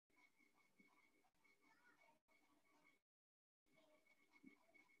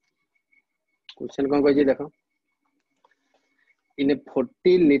Question कौन कहि देखो in a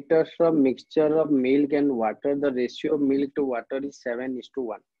 40 liters of mixture of milk and water the ratio of milk to water is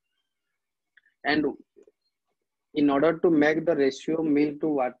 7:1 and in order to make the ratio of milk to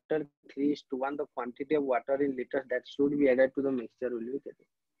water 3:1 the quantity of water in liters that should be added to the mixture will be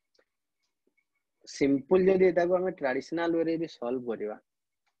simple जदि एटा को हमें traditional way रे भी solve करिवा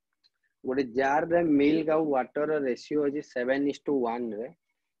गोटे jar रे milk आ water ratio अछि 7:1 रे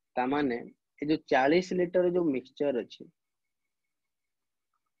ता माने ए जो 40 लीटर जो मिक्सचर अछि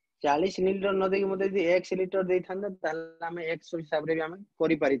 40 लीटर न देकी मते यदि 1 लीटर दे थांदे ताले हमें 100 हिसाब रे भी हमें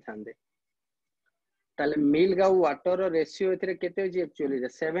करि पारि थांदे ताले मिल्क आ वाटर रेशियो एथरे केते अछि एक्चुअली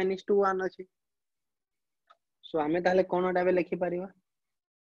 7:1 अछि सो हमें ताले कोनटा बे लिखि परिबा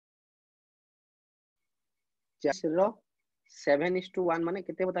 7:1 माने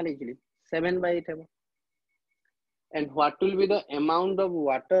केते बता लिखिली 7/8 है and what will be the amount of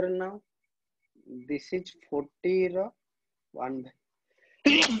water now this is 40 ro 1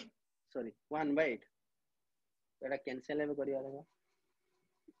 sorry 1/8 Etah cancel हे करिया देखो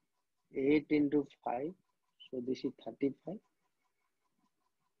 8 into 5 so this is 35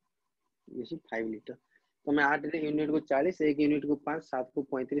 this is 5 liter तो मैं 8 यूनिट को 40 1 यूनिट को 5 7 को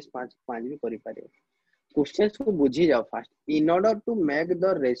 35 5 5 भी करि पारे क्वेश्चंस को बुझी जाओ fast in order to make the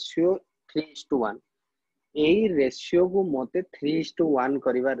ratio 3:1 AE ratio को मते 3:1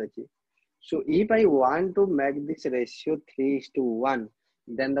 करिवार अछि so if I want to make this ratio 3:1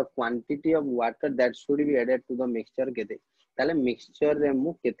 then the quantity of water that should be added to the mixture केते ताले मिक्सचर रे मु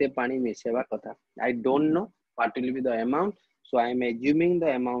केते पानी मिसेबा कथा I don't know what will be the amount so I am assuming the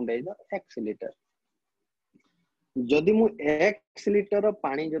amount is the x liter जदि मु x litre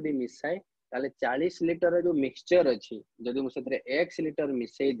पानी जदि मिसाए ताले 40 लिटर जो मिक्सचर अछि जदि मु सेतरे x लिटर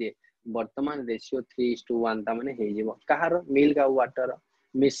मिसई दे वर्तमान रेशियो 3:1 ता माने हे जेबो कहार मिल्क आ वाटर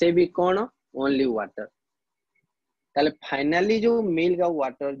मिसई भी कोन ओनली वाटर ताले फाइनली जो मिल्क आ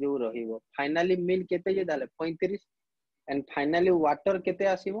वाटर जो रहिबो फाइनली मिल्क केते जे ताले 35 एंड फाइनली वाटर केते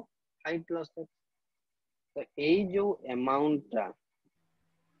आसीबो 5 प्लस तो एई जो अमाउंट ता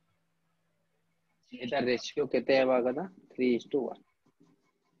एटा रेशियो केते हेबा कथा 3:1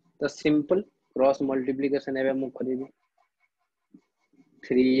 तो सिंपल क्रॉस मल्टीप्लिकेशन एबे मु करिबी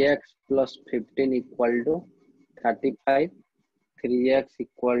 3x plus 15 equal to 35 3x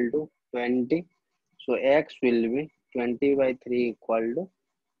equal to 20 so x will be 20/3 equal to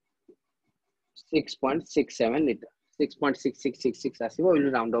 6.67 liter 6.6666 आसीबो will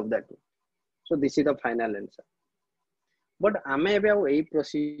round off that so this is the final answer but आमे एबे ए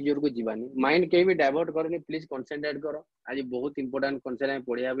प्रोसीजर को जीवानी माइंड के भी डाइवर्ट करनी please concentrate करो आज बहुत इंपोर्टेंट कांसेप्ट में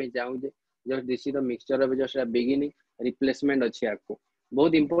पढ़िया भी जाऊ जे just this is the mixture of just beginning replacement अछि आको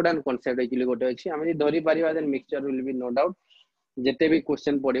बहुत इंपोर्टेंट कांसेप्ट एक्चुअली गोटे अछि हम धरि परिबा then mixture will be no doubt जेते भी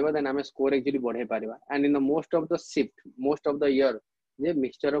क्वेश्चन पढ़िबा देन हमें स्कोर एक्चुअली बढ़े परिबा and in the most of the shift most of the year J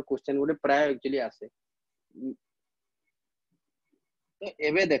mixture of question गोटे प्राय एक्चुअली आसे तो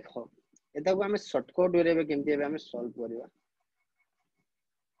एबे देखो एता को हमें शॉर्टकट वे रे केमती एबे हमें सॉल्व करिवा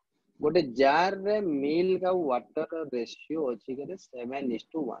गोटे जार रे मिल्क आ वाटर रेशियो अछि के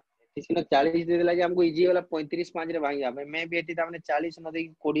 7:1 किसी ने 40 दे देला जे हमको इजी वाला 35 5 रे भांगी जाबे मैं भी एती ताने 40 न दे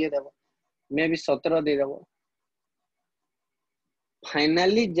 20 देबो मैं भी 17 दे देबो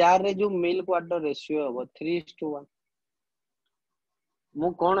फाइनली जार रे जो मिल्क वाटर रेशियो हो 3:1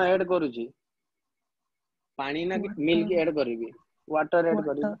 मु कोन ऐड करू छी पानी ना मिल्क ऐड करबी वाटर ऐड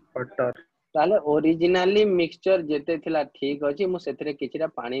करबी वाटर ताले ओरिजिनली मिक्सचर जेते थिला ठीक अछि मु सेतरे किछरा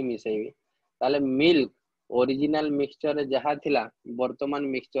पानी मिसेबी ताले मिल्क ओरिजिनल मिक्सचर रे जहा थिला वर्तमान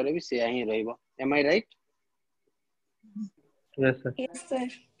मिक्सचर रे भी सेया ही रहइबो एम आई राइट यस सर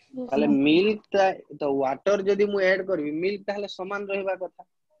ताले मिल्क तो वाटर जदी मु ऐड करबी मिल्क ताले समान रहइबा कथा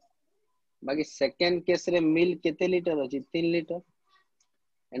बाकी सेकंड केस रे मिल्क केते लीटर अछि 3 लीटर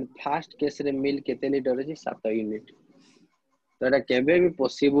एंड फर्स्ट केस रे मिल्क केते लीटर अछि 7 यूनिट तो एटा केबे भी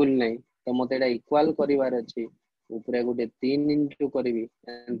पॉसिबल नै तो मते एटा इक्वल करिवार अछि ऊपरे गोटे 3 इनटू करबी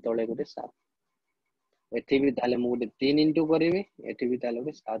एंड तळे गोटे 7 एठी भी ताले मु गोटे 3 इनटू करबी एठी भी ताले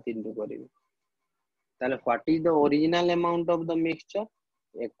गोटे 7 इनटू करबी ताले what is the original amount of the mixture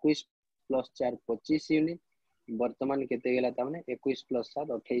 21 plus 4 25 unit वर्तमान केते गेला त माने 21 प्लस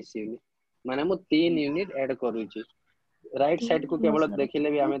 7 28 यूनिट माने मु 3 यूनिट ऐड करू छी राइट साइड को केवल देखिले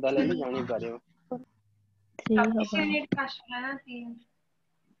भी हमें ताले भी जानि पारियो 3 यूनिट आसला ना 3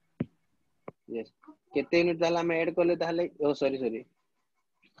 यस केते यूनिट ताला में ऐड करले ताले ओ sorry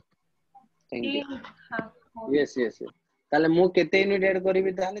thank you yes yes ताले मु केते यूनिट ऐड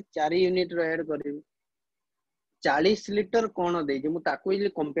करबी ताले 4 यूनिट रो ऐड करबी 40 लीटर कोन दे जे मु ताको इली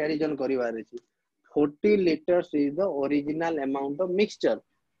कंपैरिजन करिवार अछि 40 liters is the original amount of mixture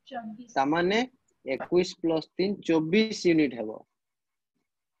तामाने 21 + 3 24 unit हेबो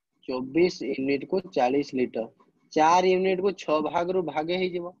 24 यूनिट को 40 लीटर 4 यूनिट को 6 भाग रु भागे ही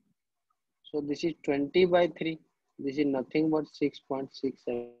जीवो so this is 20/3 this is nothing but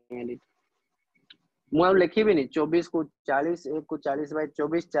 6.67 litre मु अब लिखिबिनी 24 को 40 1 को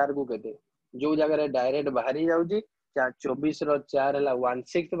 40/24 4 को केते जो जगह रे डायरेक्ट बाहरी जाउजी 24 रो 4 हला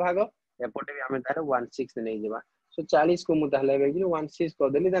 1/6 भाग एपटे भी हमें तारे 1/6 नै जेबा so 40 को मु ताले बेगी 1/6 कर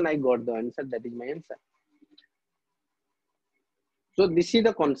देली then I got the answer that is my answer so this is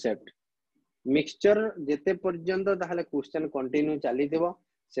the concept mixture जेते पर्यंत ताले क्वेश्चन कंटिन्यू चली देबो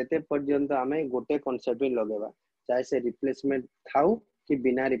सेते पर्यंत हमें गोटे कांसेप्ट ही लगेबा चाहे से रिप्लेसमेंट थाउ कि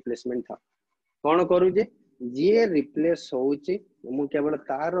बिना रिप्लेसमेंट था कोन करू जे जे रिप्लेस होउची मु केवल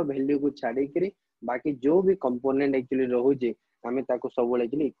तार वैल्यू को छाडी करी बाकी जो भी कंपोनेंट एक्चुअली रहू जे हमें ताको सब बेले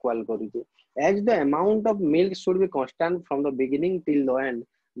के इक्वल करू जे as the amount of milk should be constant from the beginning till the end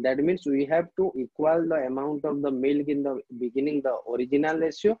that means we have to equal the amount of the milk in the beginning the original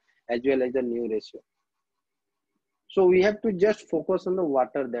ratio as well as the new ratio so we have to just focus on the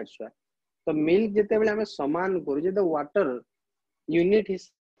water that's why so milk jete bele hame saman करू जे the water unit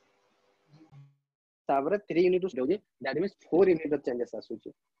is ताबरे 3 unit उस देउजे that means 4 unit of changes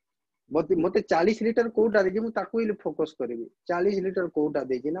आसुची मते 40 litre Kota देजी मु ताको ही focus करबी 40 litre Kota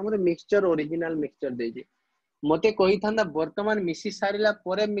देजी ना मते mixture original mixture देजी मते कहि थांदा वर्तमान मिसी सारिला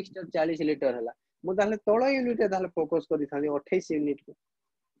परे मिक्सचर 40 लीटर हला मु ताले तळो यूनिट ताले फोकस करि थांदी 28 यूनिट को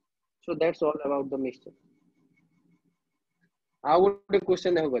so that's all about the mixture out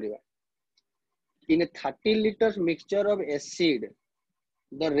question देखो करिवा इन 30 liters mixture of acid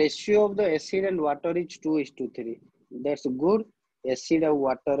the ratio of the acid and water is 2:3 that's good acid and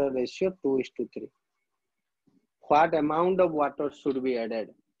water ratio 2:3 what amount of water should be added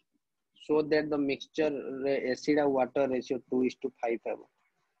so that the mixture acid and water ratio 2:5 have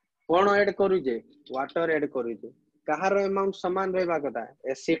cone add करू जे water add करू जे कहार amount समान रहबा कथा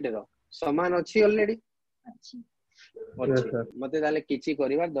acid रो समान अछि already अछि मते ताले किछि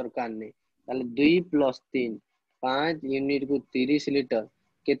करिवा दरकार नै ताले 2 + 3 5 यूनिट को 30 लीटर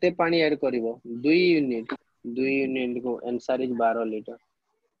केते पानी ऐड करिवो 2 यूनिट को answer is 12 litre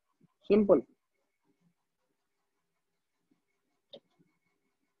simple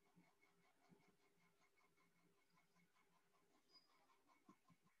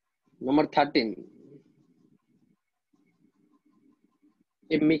number 13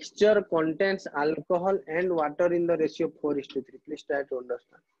 a mixture contains alcohol and water in the ratio 4:3 please try to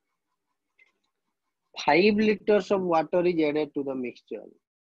understand 5 liters of water is added to the mixture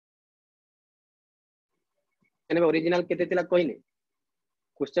एने ओरिजिनल केते तिला कहिने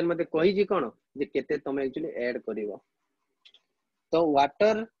question मते कहि जी कोन जे केते तमे एक्चुअली ऐड करिवो तो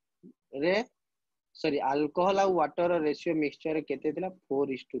वाटर रे सॉरी अल्कोहल और वाटर रेशियो मिक्सचर केते तिला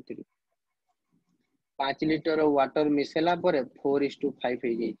 4:3 5 लीटर वाटर मिसेला परे 4:5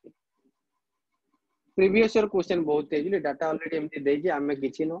 हे जे प्रीवियस ईयर क्वेश्चन बहुत एक्चुअली डाटा ऑलरेडी एमती दे जे हमें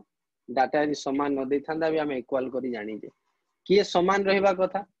किछि नो डाटा यदि समान न दे थांदा भी हम इक्वल करी जानि जे किए समान रहबा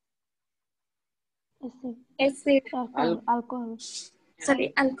कथा acid alcohol sorry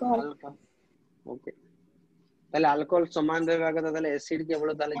alcohol okay ताले अल्कोहल समान रहबा कथा ताले एसिड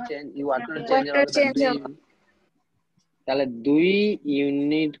केवल ताले चेंज वाटर चेंज होबा कथा ताले 2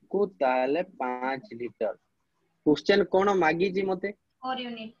 यूनिट को ताले 5 लीटर क्वेश्चन कोन मागी जी मते और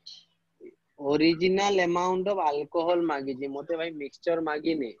unit original amount of alcohol मागी जी मते भाई मिक्सचर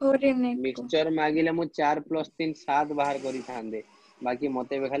मागी ने मिक्सचर मागीले मु 4 + 3 7 बाहर करी थांदे बाकी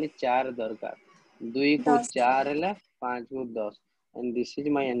मते बे खाली 4 दरकार 2 को 4 हला 5 को 10 and this is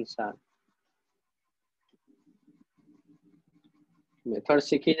my answer method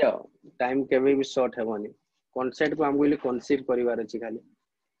सीखी जाओ टाइम केबे भी शॉर्ट हेबनी कांसेप्ट को हमगुली कंसीव करिवार अछि खाली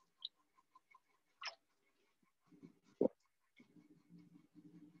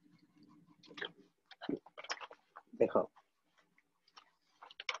देखो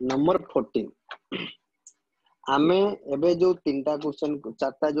नंबर 14 आमे एबे जो तीनटा क्वेश्चन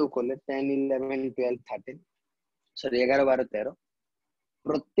चारटा जो कोले 10 11 12 13 सॉरी 11 12 13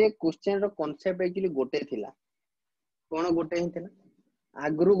 प्रत्येक क्वेश्चन रो कांसेप्ट एक्चुअली गोटे थिला कोन गोटे ही थिला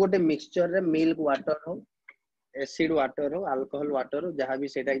आगरु गोटे मिक्सचर रे मिल्क वाटर हो एसिड वाटर हो अल्कोहल वाटर हो जहां भी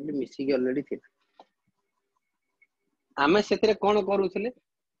सेटा एक्चुअली मिसी के ऑलरेडी थिला आमे सेतरे कोन करूथले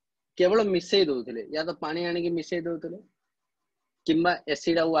केवल मिसई दोथले या तो पानी आने के मिसई दोथले किंबा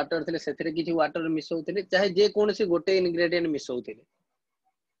एसिड और वाटर थिले सेतरे किछि वाटर मिसौथले चाहे जे कोनसी गोटे इंग्रेडिएंट मिसौथले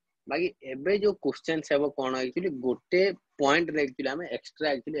बाकी एबे जो क्वेश्चन सेबो कोन एक्चुअली गोटे पॉइंट रे एक्चुअली हम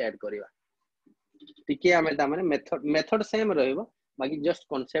एक्स्ट्रा एक्चुअली ऐड करबा टिके हमें ता माने मेथड सेम रहइबो बाकी जस्ट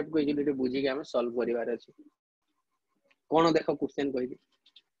कांसेप्ट को एक्चुअली बुझी के हम सॉल्व करिवार अछि कोन देखो क्वेश्चन कहि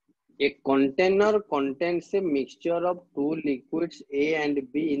A container contains a mixture of two liquids A and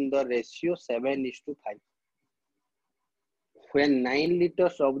B in the ratio 7:5. When 9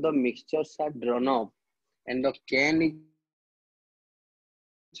 liters of the mixtures are drawn up and the can is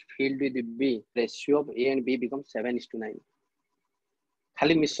filled with B, ratio of A and B becomes 7:9.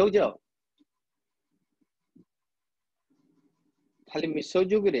 खाली मिसौ जाओ खाली मिसौ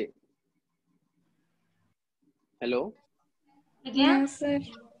जो रे hello ଆଜ୍ଞା sir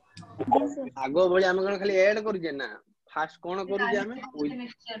आगो बळे हम कोन खाली add करू जे ना फास्ट कोन करू जे हम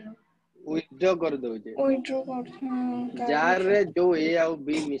विथड्रॉ कर दउ जे विथड्रॉ कर जार रे जो ए आ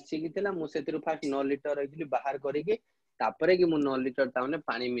बी मिसी की थिला मु सेतिरु फास्ट 9 लीटर रखली बाहर करी के तापरे कि मु 9 लीटर ताने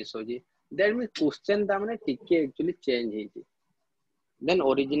पानी मिसौ जी दैट मीन क्वेश्चन ताने टिके actually change hey ji then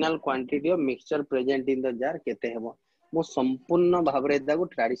original quantity of mixture present in the jar केते हेबो मु संपूर्ण भाबरे दागु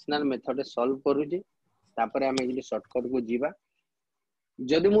ट्रेडिशनल मेथड सॉल्व करू जी तापरे हम एक्चुअली शॉर्टकट को जीवा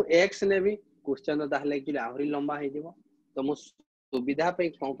जदि मु x नेबी क्वेश्चन तो ताहले एक्चुअली आहुरी लंबा हे जेबो तो मु सुविधा पे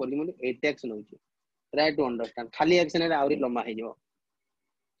कोन करली मु 8x नउची ट्राई टू अंडरस्टैंड खाली x ने आहुरी लंबा हे जेबो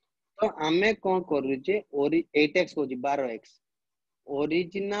तो आमे कोन करू जे ओरी 8x को जी 12x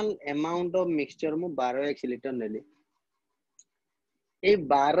original amount of mixture मु 12x लीटर नेली ए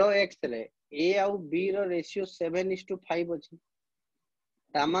 12x रे a आउ b रो रेशियो 7:5 अछि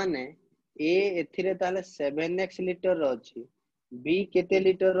ता माने a एथिरे ताले 7x लीटर अछि b केते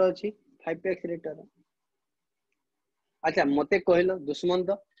लीटर अछि 5x लीटर अच्छा मते कहलो दुश्मन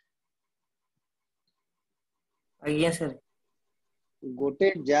तो आज्ञा सर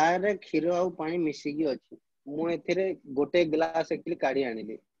गोटे जार रे खीर आउ पानी मिसी की अछि मु एथिरे गोटे ग्लास एक्चुअली काढी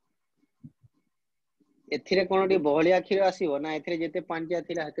आनिली एथिरे कोनटी बहलिया खीर आसीबो ना एथिरे जेते पांचिया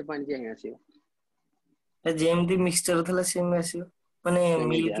थिला हेते पांचिया हे आसीबो जेमती मिक्सचर थला सेम आसीबो माने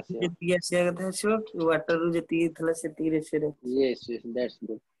मिल्क जेती आसीया कथा आसीबो कि वाटर रु जेती थला सेती ratio yes yes that's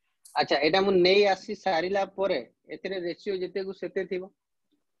good अच्छा एटा मु नेई आसी सारिला परे एथिरे रेशियो जेते को सेते थिबो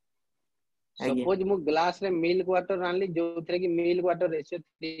सपोज मु ग्लास रे मिल्क वाटर आनली जोथरे कि मिल्क वाटर रेशियो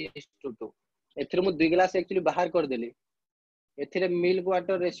 3:2 एथिरे मु 2 ग्लास एक्चुअली बाहर कर देली एथिरे मिल्क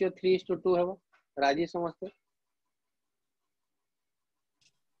वाटर रेशियो 3:2 हेबो राजी समझते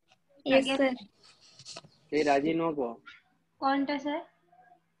यस सर के राजी नो को कोनटा सर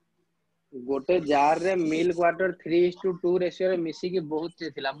गोटे जार रे मिल्क वाटर 3:2 रेशियो रे मिसी की बहुत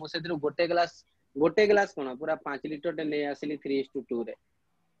से थिला मु सेतिर गोटे ग्लास कोन पूरा 5 लीटर टे ले आसिली 3:2 रे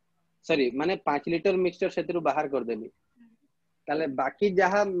सॉरी माने 5 लीटर मिक्सचर सेतिर बाहर कर देली ताले बाकी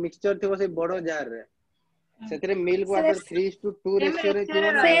जहा मिक्सचर थिबो से बड़ो जार रे सेतिर मिल्क वाटर 3:2 रेशियो रे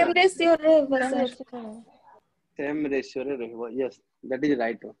थिबो ना सेम रेशियो रहबो सर सेम रेशियो रे रहबो यस दैट इज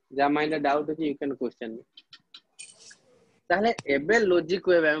राइट जा माइंड डाउट अछि यू कैन क्वेश्चन ताले एबे लॉजिक को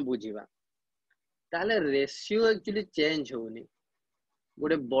एबे हम बुझीबा ताले रेशियो एक्चुअली चेंज होउनी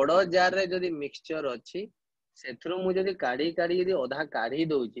गोटे बड़ो जार रे जदी मिक्सचर अछि सेथरो मु जदी काढी जदी आधा काढी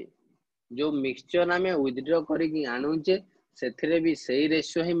दोउची जो मिक्सचर हमें विथड्रॉ करी कि आनुचे सेथरे भी सही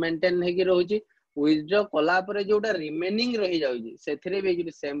रेशियो ही मेंटेन हे कि रहउची विथड्रॉ कला परे जोटा रिमेनिंग रही जाउची सेथरे भी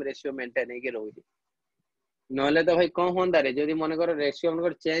एक्चुअली सेम रेशियो मेंटेन हे कि रहउची नहले तो भाई कोन होंदा रे जदी मन कर रेशियो मन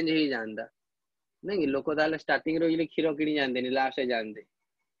कर चेंज ही जानदा नहीं लोक ताले स्टार्टिंग रो इले खीरो किनी जानदे नि लास्ट जानदे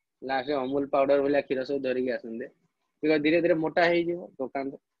लास्ट अमूल पाउडर वाला खीरो सब धरि के आसंदे बिका धीरे धीरे मोटा हे जिवो दुकान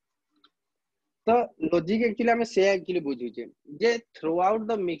तो लॉजिक एक्चुअली हमें से actually बुझुचे J through out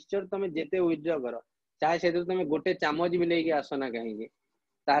the mixture तमे जेते विथड्रॉ करो चाहे से तमे गोटे चामच भी लेके आसो ना कहीं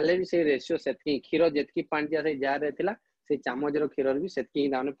ताले भी से रेशियो सेतकी खीरो जेतकी पांचिया से जार रे थिला से चामच रो खीरो भी सेतकी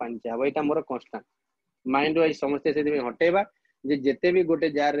दाने पांचिया अब एटा मोर कांस्टेंट माइंड वाइज समझते से हटेबा जे जेते भी गोटे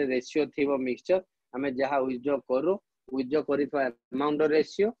जार रे रेशियो थिबो मिक्सचर हमें जहा विथड्रॉ करू withdraw करिथवा amount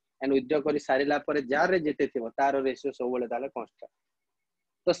ratio and withdraw करि सारिला परे जार रे जेते थिबो तारो रेशियो सब बेले ताले कांस्टेंट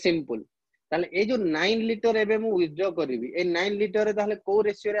तो सिंपल ताले ए जो 9 लीटर एबे मु विथड्रॉ करबी ए 9 लीटर रे ताले को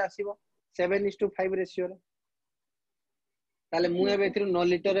रेशियो रे आसीबो 7:5 रेशियो रे ताले मु एबे एथिरु 9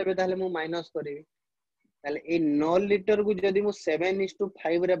 लीटर एबे ताले मु माइनस करबी ताले ए 9 लीटर को जदी मु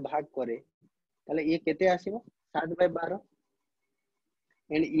 7:5 रे भाग करे ताले ये केते आसीबो 7/12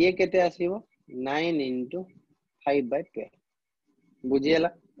 एंड ये केते आसीबो 9 * 5/12 बुझियला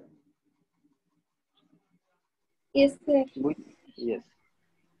यस सर यस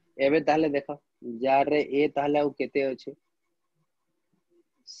एबे ताले देखो जार रे ए ताले आउ केते अछि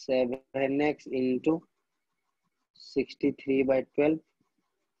 7x * 63/12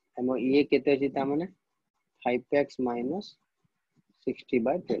 एमो ये केते अछि ता माने 5x -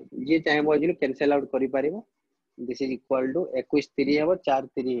 60/12 जे चाहे बजिलो कैंसिल आउट करि पारिबो दिस इज इक्वल टू 21 3 हेबो 4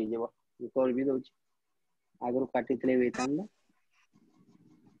 3 हे जेबो कर भी दोछि आगरो काटी तले वेतांदा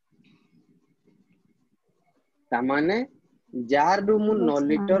ता माने जार रु मु 9 X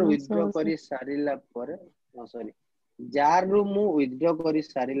litre minus withdraw ASO. करी सारिला परे सॉरी जार रु मु विथड्रॉ करी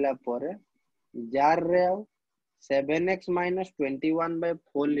सारिला परे जार रे आउ 7x minus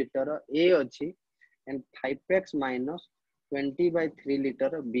 21/4 liter A अछि and 5x minus 20/3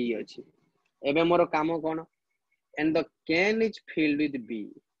 liter B अछि एबे मोर काम कोन and the can is filled with B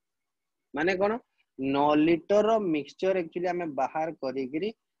माने कोन 9 लिटर मिक्सचर एक्चुअली हमें बाहर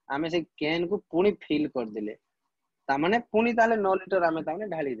करिगिरी हमें से कैन को पुनी फिल कर देले ता माने पुनी ताले 9 लिटर हमें ताने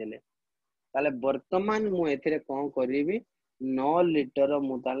ढाली देले ताले वर्तमान मु एथिरे कोन करिवि 9 लिटर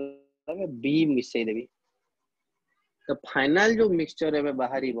मु ताले बी मिसै देबी तो फाइनल जो मिक्सचर एबे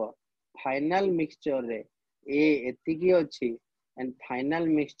बाहरिबो फाइनल मिक्सचर रे ए एतिकी अछि एंड फाइनल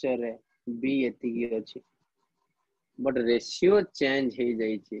मिक्सचर रे बी एतिकी अछि बट रेशियो चेंज हे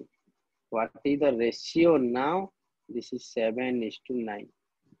जाई छी what is the ratio now this is 7:9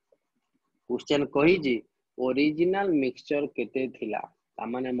 question कही जी ओरिजिनल मिक्सचर केते थिला ता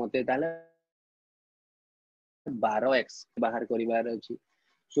माने मते ताले 12x बाहर करिवार अछि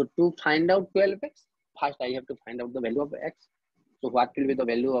so to find out 12x first I have to find out the value of x so what will be the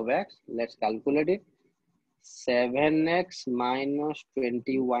value of x let's calculate it 7x minus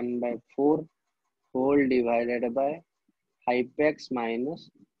 21/4 whole divided by 5x minus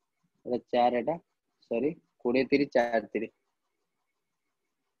 4 Etah sorry 20 3 4 3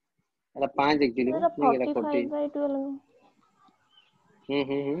 Etah 5 actually एटा नहीं एटा 45/12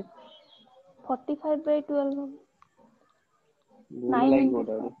 45/12 भूल like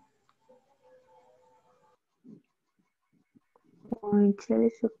गोटा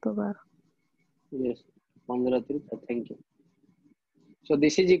 49 yes 15 3 thank you so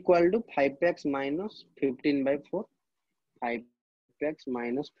this is equal to 5x minus 15/4 5x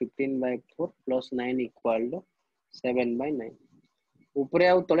minus 15/4 plus 9 equal to 7/9 ऊपर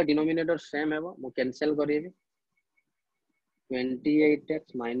आउ तले denominator same हेबो मु cancel करिबी 28x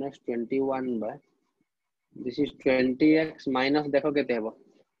minus 21 by this is 20x minus देखो केते हेबो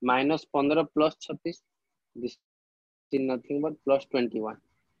minus 15 plus 36 this is nothing but plus 21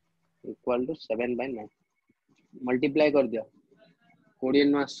 equal to 7/9 multiply कर दियो 20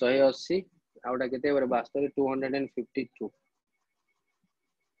 मा 180 आउटा केते बरे वास्तव 252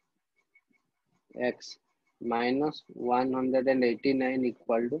 x minus 189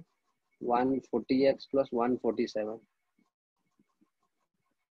 equal to 140x plus 147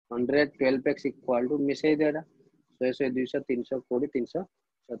 112x equal to मिसै देडा 100 200 320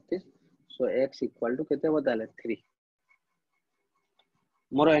 336 so x equal to केते बताले 3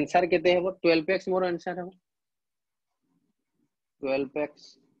 मोर आंसर केते हेबो 12x मोर आंसर हेबो 12x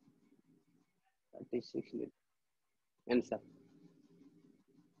 36 answer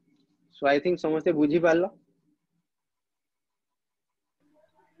so I think समझते बुझी पालो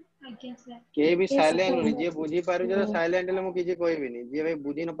आज्ञा सर के भी Yes, साइलेंट sir. होनी जे बुझी पारु जे साइलेंट ले मु किछि कहबिनी जे भाई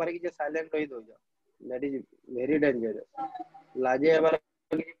बुझी न पारे कि जे साइलेंट रही दो दैट इज वेरी डेंजरस लाजे एबार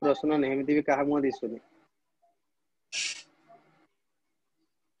किछि प्रश्न नै एमिति भी कहा मु दिसुनी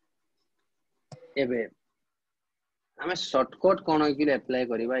एबे हमें शॉर्टकट कोन कि अप्लाई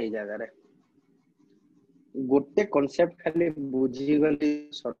करबा ई जगह रे गोटे कांसेप्ट खाली बुझी गली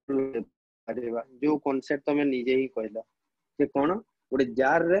शॉर्ट करबा जो कांसेप्ट तमे निजे ही कहला जे कोन गोटे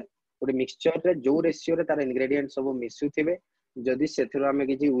जार रे गोटे मिक्सचर रे जो रेशियो रे तार इंग्रेडिएंट सब मिसुथिबे जदि सेथरो हमें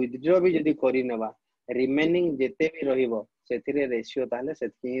किछि विथड्रॉ भी जदि करि नेबा रिमेनिंग जेते भी रहिबो सेथिरे रेशियो ताले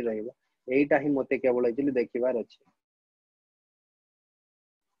सेति ही रहिबो एटा ही मते केवल एक्चुअली देखिबार अछि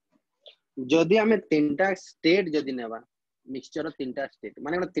जदि हमें तीनटा स्टेट जदि नेबा मिक्सचर तीनटा स्टेट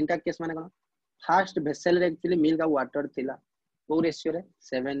माने तीनटा केस माने कोन फर्स्ट वेसल रे एक्चुअली मिल्क आ वाटर थिला को रेशियो रे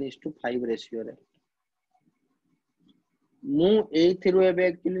 7:5 रेशियो रे मु एथिरु एबे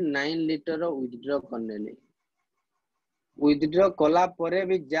एक्चुअली 9 लिटर विथड्रॉ करनेली विथड्रॉ कला परे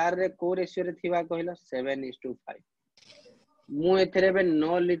भी जार रे को रेशियो रे थिबा कहलो 7:5 मु एथिरे एबे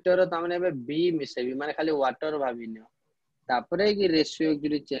 9 लिटर तामने एबे बी मिसेबी माने खाली वाटर भाबिनियो तापरे कि रेशियो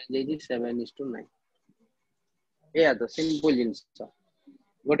एक्चुअली चेंज हेजी 7:9 एया तो सिंपल जिंस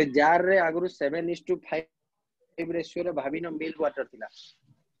गोटे जार रे आगरु 7:5 रेशियो रे भाबिनो मिल्क वाटर थिला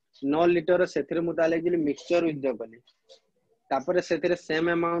 9 लिटर सेथिरे मु ताले एक्चुअली मिक्सचर विथड्रॉ कली तापरे सेथिरे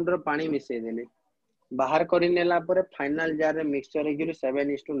सेम अमाउंट रो पानी मिसै देली बाहर करि नेला परे फाइनल जार रे मिक्सचर एक्चुअली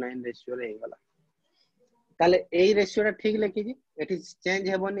 7:9 रेशियो रे हेगला ताले एई रेशियो रा ठीक लेखि जी एठी चेंज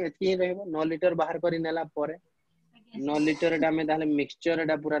हेबोनी एथि ही रहबो 9 लिटर बाहर करि नेला परे 9 लिटर एटा में ताले मिक्सचर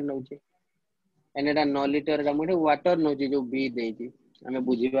एटा पूरा नउची एनेटा 9 लिटर एटा मुठे वाटर नउची जो बी देइची हमें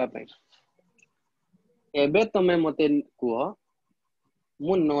बुझिबा पई एबे तमे मते कुहो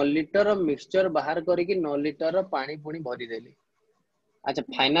मु 9 लिटर मिक्सचर बाहर करी कि 9 लिटर पानी पुनी भरी देली अच्छा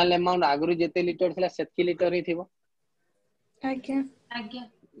फाइनल अमाउंट आगरु जेते लिटर थिला सेतकी लिटर ही थिबो आज्ञा आज्ञा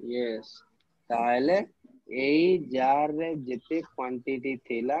यस ताले एई जार रे जेते क्वांटिटी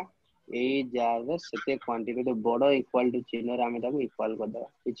थिला एई जार रे सेते क्वांटिटी तो बड़ इक्वल टू चिन्ह रे हमें ताको इक्वल कर दवा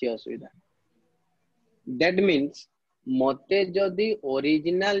किछि असुविधा दैट मीन्स मते जदी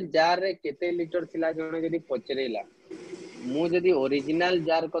ओरिजिनल जार रे केते लीटर थिला जने जदी पचरेला मु जदी ओरिजिनल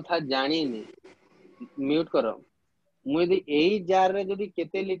जार कथा जानिनी म्यूट करो मु यदि एई जार रे जदी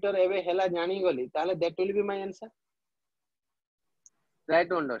केते लीटर एबे हेला जानी गली ताले that will be my answer try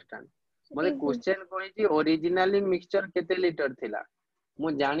to understand मते क्वेश्चन कोइची ओरिजिनली मिक्सचर केते लीटर थिला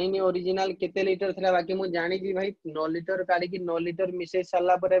मु जानिनी ओरिजिनल केते लीटर थिला बाकी मु जानि जी भाई 9 लीटर काडी की 9 लीटर मिसे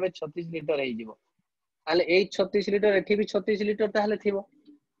साला पर एबे 36 लीटर हे जिवो ताले एई 36 लीटर एठी भी 36 लीटर ताले थिवो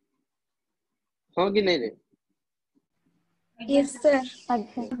हां कि नै रे यस सर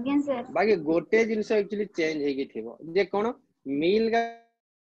आज्ञा सर बाकी गोटे जिंस एक्चुअली चेंज हे की थिवो जे कोन मिल का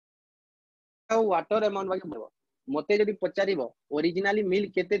वाटर अमाउंट बाकी पड़ो मते जदी पचारिबो ओरिजिनली मिल्क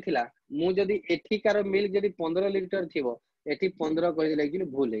केते थिला मु जदी एठिकार मिल्क जदी 15 लीटर थिवो एठी 15 कहि देले कि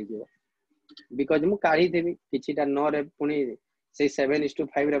भूल हे जिवो बिकॉज़ मु काढी देबी किछिटा 9 रे पुनी से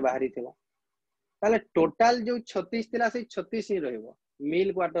 7:5 रे बाहरी थिला ताले टोटल जो 36 थिला से 36 ही रहइबो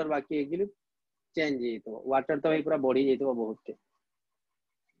मिल्क वाटर बाकी एक्चुअली चेंज हेतो वाटर तो पूरा बॉडी जेतो बहुत के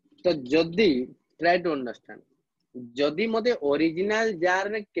तो जदी ट्राई टू अंडरस्टैंड जदी मते ओरिजिनल जार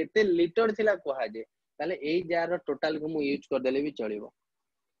रे केते लीटर थिला कोहा जे ताले एई जार रो टोटल को मु यूज कर देले भी चलिबो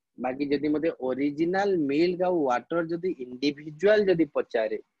बाकी जदी मते ओरिजिनल मिल्क आ वाटर जदी इंडिविजुअल जदी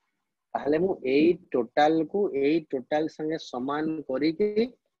पचारे ताले मु एई टोटल संगे समान करी के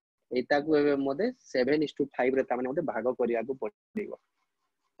एता को एबे मते 7:5 रे ताने मते भाग करिया को पड़िबो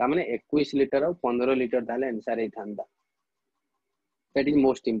ताने 21 लीटर और 15 लीटर ताले answer hey थांदा that is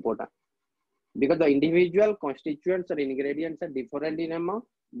most important because the individual constituents or ingredients are different in amount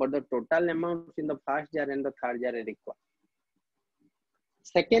but the total amount in the first jar and the third jar are equal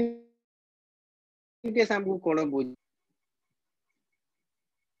second case हमको कोन बुझ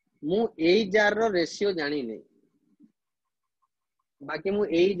मु एई jar row ratio जानि नै बाकी मु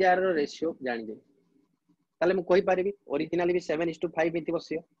एई jar row ratio जानि दे ताले मु कहि पारिबी ओरिजिनली भी 7:5 हिति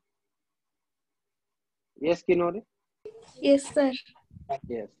बसियो यस कि नो रे यस सर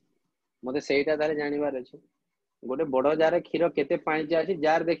यस मते सेटा ताले जानिबार अछि गोटे बड़ जार क्षीर केते पानी जाछि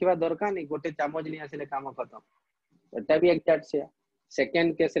जार देखिबा दरकार नै गोटे चामच नि आसिले काम खत्म एटा भी एक्ट से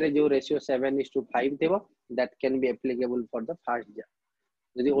सेकंड केस रे जो रेशियो 7:5 देबो that can be applicable for the first jar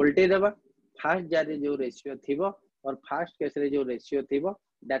यदि उल्टे देबा फर्स्ट जार रे जो रेशियो थिबो और फर्स्ट केस रे जो रेशियो थिबो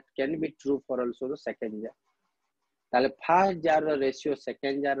that can be true for also the second jar ताले first jar row ratio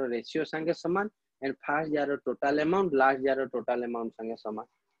second jar row ratio संगे समान and first jar row total amount last jar row total amount संगे समान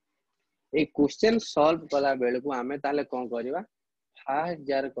ए question solve कला bell को हमें ताले कोन करबा फर्स्ट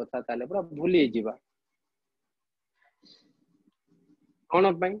जार कथा ताले पूरा भूली जिबा कोन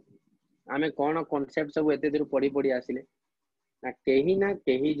पई हमें कोन कांसेप्ट सब एते दूर पढ़ी पढ़ी आसिले ना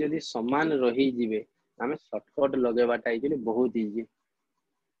केही जदी समान रही जिवे हमें शॉर्टकट लगेबाटा इजिली बहुत इजी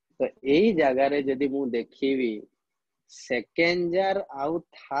तो एई जगह रे जदी मु देखिबी सेकंड जार आउ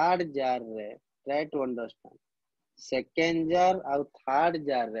थर्ड जार रे try to understand second jar आउ थर्ड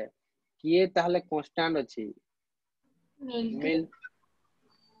जार रे किए ताहले कांस्टेंट अछि milk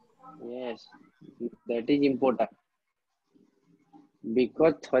yes that is important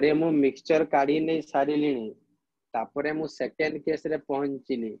because थरे मु मिक्सचर काढी नै सारी लिनी तापरे मु सेकंड केस रे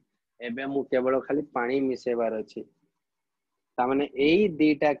पहुंचिली एबे मु केवल खाली पानी मिसेबार अछि ता माने एई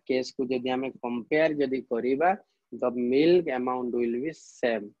दीटा केस को जदी हमें कंपेयर जदी करिबा the milk amount will be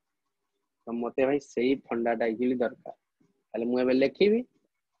same तो मते भाई सही फंडाटा इजिली दरकार ताले मु एबे लेखिबी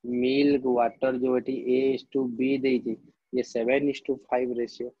मिल्क वाटर जो एटी A:B देइछि ये 7:5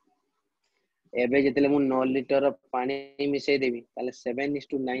 रेशियो एबे जतले मु 9 लीटर पानी मिसै देबी ताले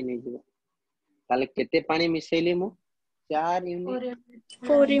 7:9 हे जिवो ताले केते पानी मिसैली मु 4 यूनिट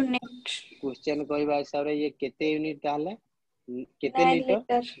 4 यूनिट क्वेश्चन कहबा हिसाब रे ये केते यूनिट ताले केते 9 लीटर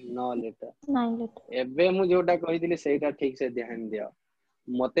लीटर 9 लीटर 9 लीटर एबे मु जोटा कहिदिली सेटा ठीक से ध्यान दियो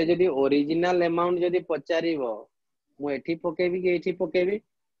मते जदी ओरिजिनल अमाउंट जदी पचारिबो मु एठी पकेबी कि एठी पकेबी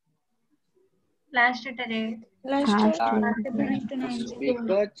लास्ट रे last Last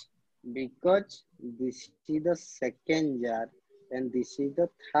 7:9 because this is the second jar and this is the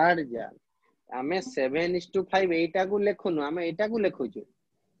third jar हमें 7:5 एटा को लेखुनु हमें एटा को लेखुछु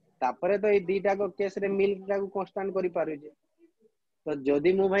तापरे तो ए दीटा को केस रे मिल्क टा को कांस्टेंट करि पारु जे तो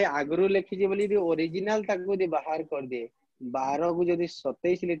जदी मु भाई आगरु लेखि जे बोली ओरिजिनल ताको दे बाहर कर दे 12 को जदी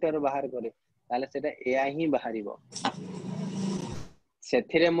 27 लीटर बाहर करे ताले सेटा एया ही बाहरिबो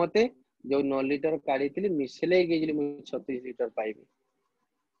सेथिरे मते जो 9 लीटर काढीतिली मिसले गेजिली मु 36 लीटर पाइबी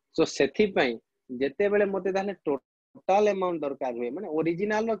सो सेथि पई जेते बेले मते ताले टोटल अमाउंट दरकार हुए माने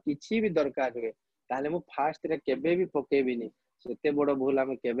ओरिजिनल रो किछि भी दरकार हुए ताले मु फास्ट रे केबे भी पकेबिनी सेते बड़ भूल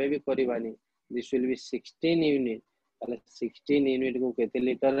हम केबे भी करबानी दिस विल बी 16 यूनिट ताले 16 यूनिट को केते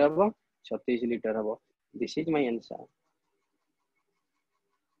लीटर हबो 36 लीटर हबो दिस इज माय आंसर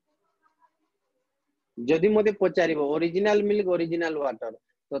जदि मते पचारिबो ओरिजिनल मिल्क ओरिजिनल वाटर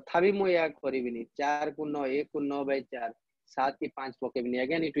तो थाबी मु या करबिनी 4 को 9 1 को 9 बाय 4 7 की 5 पकेबिनी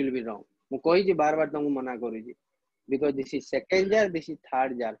again it will be wrong मु कहि जी बार बार तुमको मना करू जी because this is second jar this is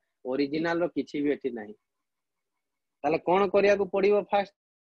third jar original रो किछि भी एठी नाही ताले कोन करिया को पड़िबो फास्ट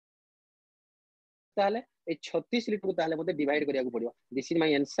ताले ए 36 लीटर को ताले मते डिवाइड करिया को पड़िबो दिस इज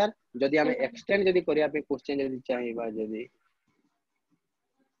माय आंसर जदि हम एक्सटेंड जदि करिया पे क्वेश्चन जदि चाहिबा जदि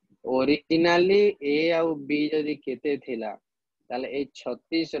ओरिजिनली ए और बी जदि केते थिला ताले ए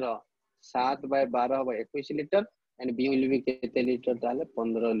 36 रो 7 bye 12 bye 21 litre and B will be केते लीटर ताले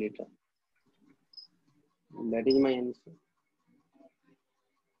 15 litre that is my answer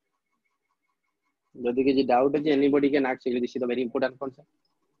जदि के डाउट है anybody can ask this is the very important concept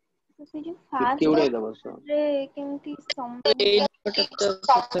तो से जो कितकी उड़े दबो सो फास्ट रे केमती समय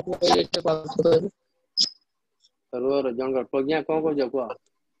रो जंगल प्रज्ञा को जको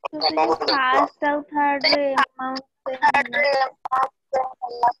तो से जो फास्ट और थर्ड रे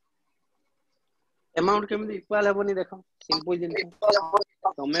अमाउंट केमती इक्वल हेबोनी देखो सिंपल जिंस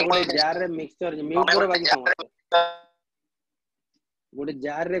तमे गोटे जार रे मिक्सचर म्यूट करो बाकी समस्त गोटे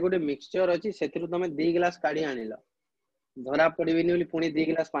जार रे गोटे मिक्सचर अछि सेथिरु तमे 2 ग्लास काढी आनिलो धरा पड़िबिनी बोली पुनी 2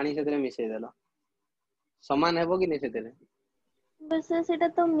 ग्लास पानी सेतरे मिसै देलो समान हेबो कि नै सेतरे बस सेटा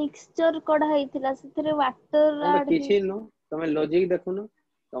तो मिक्सचर कढा हैतिला सेतरे वाटर हम ऐड किछि नो तमे लॉजिक देखुनो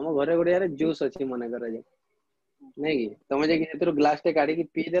तम घरे गोटे यार जूस अछि मने कर जे नै कि तमे जे सेतरु ग्लास टे काढी कि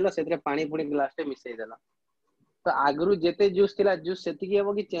पी देलो सेतरे पानी पुनी ग्लास टे मिसै देलो तो आगरु जेते जूस थिला जूस सेति कि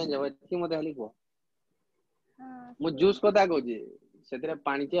हेबो कि चेंज हेबो कि मते हली को मु जूस कथा कहूची सेतरे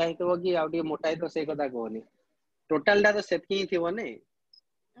पानी चिया हितबो कि आउटी मोटा हितो से कथा कहनी टोटल डा तो सेतकी ही थिबो नै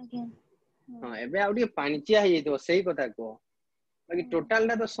हां एबे आउटी पानी चिया हि हितो सेही कथा को बाकी टोटल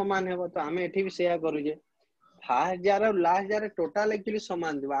डा तो समान हेबो तो हमें एठी भी सेया करू जे फर्स्ट जार और लास्ट जार टोटल एक्चुअली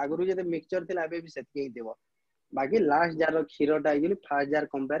समान दिबो आगरु जेते मिक्सचर थिला एबे भी सेतकी ही थिबो बाकी last jar खीरोटा actually first jar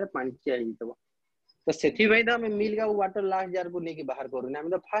compare पानी चिया हि हितबो तो सेठी भाई तो हमें मिल का वाटर लास्ट जार को लेके बाहर करूने हम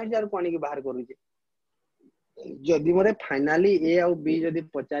तो फर्स्ट जार को आनी के बाहर करू जे जदि मोरे फाइनली ए और बी जदि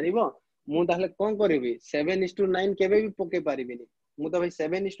पचारिबो मु ताहले कोन करबी 7:9 केबे भी पके पारिबिनी मु तो भाई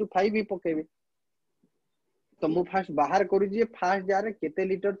 7:5 भी पकेबी तो मु फास्ट बाहर करू जे फर्स्ट जार रे केते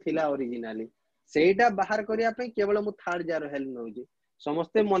लीटर थिला ओरिजिनली सेटा बाहर करिया पे केवल मु थर्ड जार हेल्प नउ जे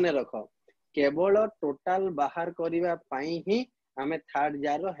समस्त मने रखो केवल टोटल बाहर करिवा पई ही हमें थर्ड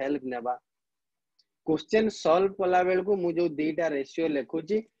जार रो हेल्प नेबा क्वेश्चन सॉल्व कला बेल को मु जो दीटा रेशियो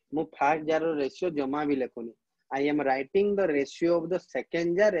लिखुची मु फर्स्ट जार रो रेशियो जमा भी लिखुनी I am writing the ratio of the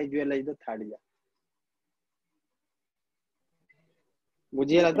second jar as well as the third jar.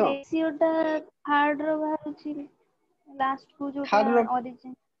 बुझियला तो रेशियो टा थर्ड रो बाहरुची लास्ट को जो थर्ड रो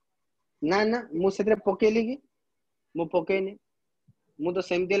ओरिजिन ना ना मु सेतरे पकेली कि मु पकेनी मु तो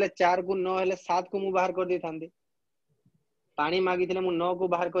सेमती ले 4 को 9 हेले 7 को मु बाहर कर दी थांदी पानी मागी थिले मु 9 को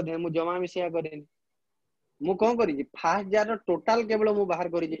बाहर कर दे मु जमा भी सेया करेनी मु कोन करी जी फर्स्ट जार रो टोटल केवल मु बाहर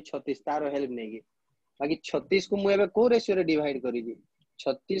करी जी 36 तारो हेल्प नेगी बाकी 36 को मु एबे को रेशियो रे डिवाइड करी जी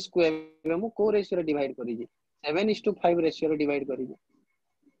 36 को एबे मु को रेशियो रे डिवाइड करी जी 7:5 रेशियो रे डिवाइड करी जी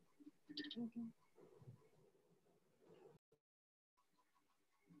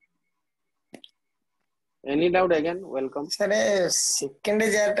any doubt again welcome sir second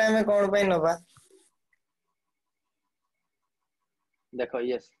jar टा में कोन पई नबा देखो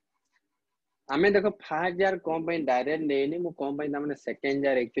यस हमें देखो फर्स्ट जार कोन पई डायरेक्ट नेनी मु कोन पई त माने सेकंड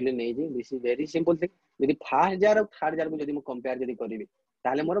जार एक्चुअली नै जी this is very simple thing यदि फर्स्ट जार और थर्ड जार को यदि मु कंपेयर जदि करिवि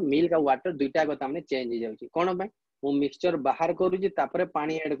ताले मोर मिल्क और वाटर दुईटा को तामने चेंज हो जाउची कोन पई मु मिक्सचर बाहर करू जी तापरे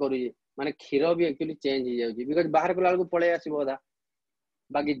पानी ऐड करू जी माने खीरो भी एक्चुअली चेंज हो जाउची बिकॉज़ बाहर कोला को पळे आसीबो दा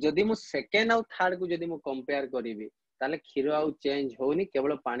बाकी जदि मु सेकंड और थर्ड को जदि मु कंपेयर करिवि ताले खीरो आउ चेंज होनी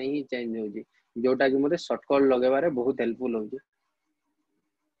केवल पानी ही चेंज होउची जोटा कि मते शॉर्टकट लगेबारे बहुत हेल्पफुल होउची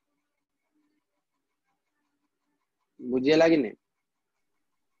बुझिए लागी ने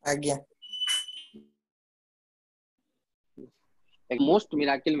आज्ञा एक most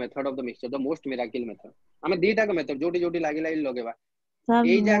miracle method of the mixture the most miracle method हमें दीटा का मेथड जोटी जोटी लागी लागी लगेबा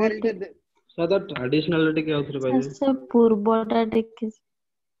ए जगह रे सदा ट्रेडिशनल टिके आउथरे कहबे से पूर्वटा टिके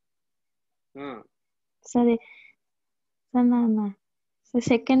हां सर ना ना से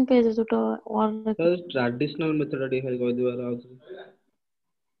सेकंड पेज जोटो और सर ट्रेडिशनल मेथड टिके कह दिबार आउथरे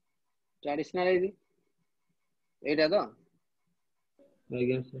ट्रेडिशनल एटा तो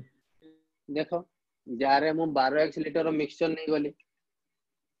आज्ञा सर देखो जारे मु 12x लीटर मिक्सचर नहीं गली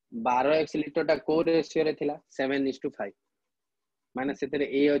 12x लीटर टा को रेशियो रे थिला 7:5 माने सेतरे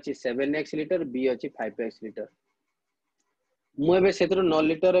ए अछि 7x लीटर बी अछि 5x लीटर मु एबे सेतरो 9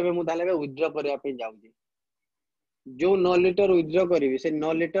 लीटर एबे मु ताले विथड्रॉ करिया पे जाउजी जो 9 लीटर विथड्रॉ करिवि से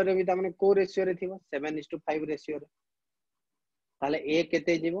 9 लीटर रे भी ता माने को रेशियो रे थिबो 7:5 रेशियो रे ताले ए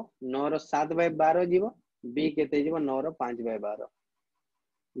केते जीवो 9 रो 7/12 जीवो बी केते जीवो 9 रो 5/12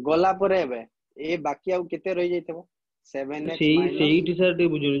 गला पर एबे ए बाकी आउ केते रहि जाइतबो 7x ସେଇଠି ସାର୍ ଟିକେ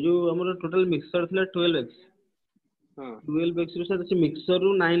ବୁଝୁନି ଯୋଉ ଆମର ଟୋଟାଲ ମିକ୍ସଚର ଥିଲା 12x हां 12x ରୁ ସାର୍ ସେ ମିକ୍ସଚର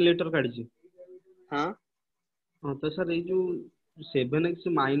ରୁ 9 ଲିଟର କାଢିଛି हां ହଁ ତ ସାର୍ ଏଇ ଯୋଉ 7x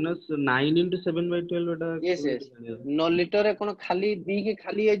minus 9 into 7/12 ଏଟା यस यस 9 लीटर रे कोन खाली बी के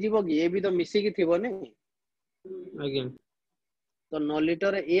खाली ए जीवो कि ए भी तो मिसी की थिबो ने आଜ୍ଞା तो 9 लीटर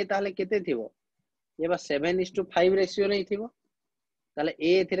रे ए ताले केते थिबो ये बा 7:5 रेशियो नहीं थिबो ताले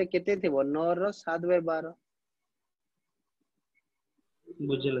ए एथिरे केते थिबो 9 रो 7/12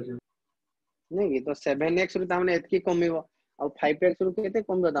 बुझिला सर नहीं कि तो 7x रु तामने एतकी कमिवो आ 5x रु केते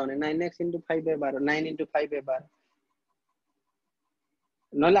कमिवो तामने 9x into 5/12 9 into 5/12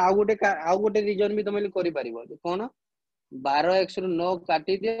 नले आउ गोटे रीजन भी तमे करि परिबो कोन 12x रु 9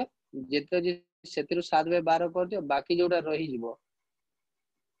 काटी दियो जेते जे सेतिरु 7/12 कर दियो बाकी जोटा रही जिवो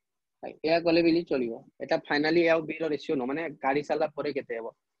या कले बिली चलिवो एटा फाइनली आउ बी रो रेशियो न माने काडी साला परे केते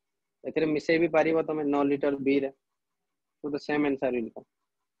हेबो एतरे मिसे भी परिबो तमे 9 लीटर बी रे तो same answer will come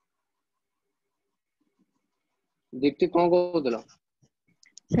Deepti cone कहउतलो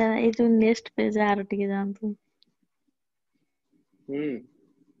sir ए जो नेक्स्ट पेज आरो टिके जानतु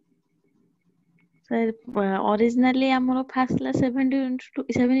सर ओरिजिनली हमरो फास्ट ला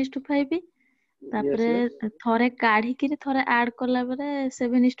 7:5 तापरे थोरे काढी के थोरे ऐड करला परे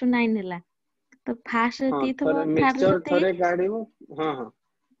 7:9 होला तो फास्ट हां ती तो थोरे थर्ड मिक्सचर ती थोरे काढिबो हां हां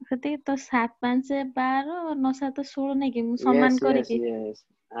सती तो 7 5 से 12 और 9 7 16 नहीं कि yes समान yes करी के yes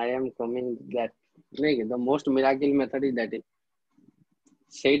I am coming that नहीं कि the most miracle method is that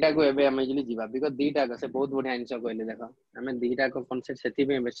सेटा को एबे हम इजिली जीवा बिकॉज़ दीटा का से बहुत बढ़िया आंसर कहले देखो हमें दीटा को कांसेप्ट सेति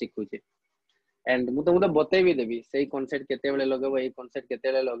पे एबे सिखुचे एंड मु तो बतै भी देबी सेही कांसेप्ट केते बेले लगेबो ए कांसेप्ट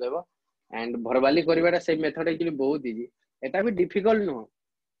केते बेले लगेबो एंड भरवाली करिवाटा से मेथड एक्चुअली बहुत इजी एटा भी डिफिकल्ट नो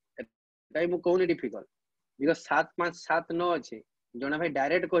एटा मु कोनी डिफिकल्ट बिकॉज़ 7 5 7 9 अछि जणा भाई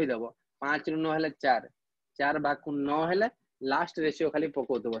डायरेक्ट कहि दबो 5 रु 9 हेले 4 4 बाकु 9 हेले लास्ट रेशियो खाली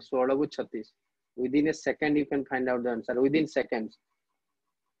पको दबो 16 को 36 within a second you can find out the answer within seconds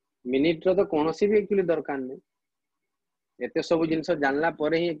minute रो तो कोनोसी भी एक्चुअली दरकार नै एते सब जिंस जानला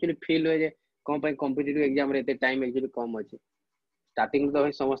परे ही एक्चुअली फील होय जे कोन पय कॉम्पिटिटिव एग्जाम रे एते टाइम एक्चुअली कम अछि स्टार्टिंग तो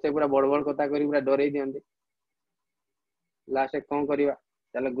भाई समस्त पूरा बड़ बड़ कथा करी पूरा डरै दियंती लास्ट कोन करबा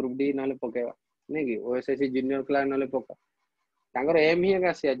चलो ग्रुप डी नले पकेबा नै कि ओएसएससी जूनियर क्लास नले पका तांगर एम ही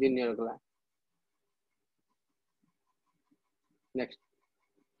का से जूनियर क्लास नेक्स्ट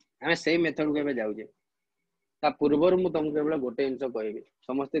हमें सेम मेथड के जाउ जे ता पूर्वर मु तुमके केवल गोटे इंसो कहबी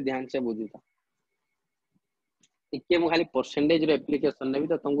समस्त ध्यान से बुझिता इके मु खाली परसेंटेज रो एप्लीकेशन नेबी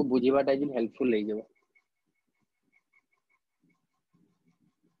तो तुमको बुझिबाटा जे हेल्पफुल ले जेबो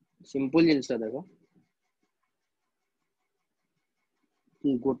सिंपल जिंस देखो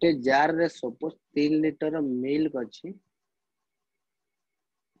गोटे जार रे सपोज 3 लीटर मिल्क अछि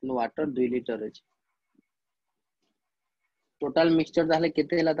वाटर 2 लीटर अछि टोटल मिक्सचर ताले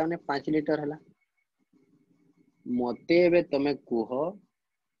केते हला ताने 5 लीटर हला मते एबे तमे कुहो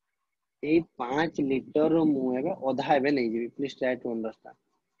ए 5 लीटर मु एबे ओधा एबे नै जेबी please try to understand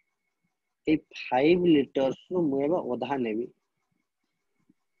A 5 litre सु मु एबे ओधा नेबी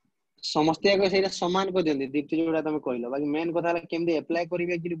समस्त को सेटा समान को देंदी दीप्ति जोडा तमे कहलो बाकी मेन कथा केमदे अप्लाई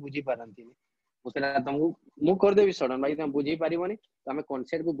करिवे कि बुझी पारंती मुसेला तुमको मु कर देबी सडन बाकी तुम बुझी पारिबोनी तमे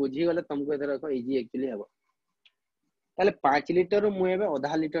कांसेप्ट को बुझी गले तुमको एथरा को इजी एक्चुअली हेबो ताले 5 लीटर मु एबे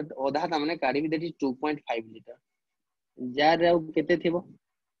ओधा लीटर ओधा तमने काढी भी देती 2.5 लीटर जार आउ केते थिबो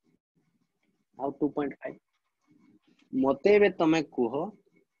आउ 2.5 मते बे तमे कुहो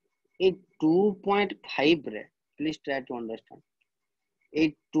ए 2.5 रे प्लीज ट्राई टू अंडरस्टैंड ए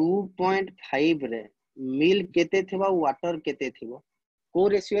 2.5 रे मिल्क केते थिबो वाटर केते थिबो को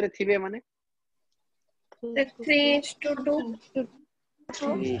रेशियो रे थिबे माने 3:2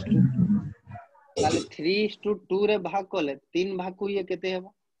 ताले 3:2 रे भाग कोले 3 भाग को ये केते हेबो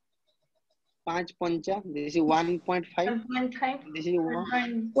 5 5 दिस इज 1.5 दिस इज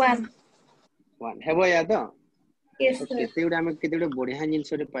 1 हेबो या तो Yes, तो sir. केते उडा हम केते उडा बढ़िया जिंस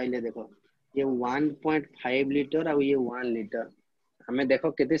रे पाइले देखो ये 1.5 लीटर और ये 1 लीटर हमें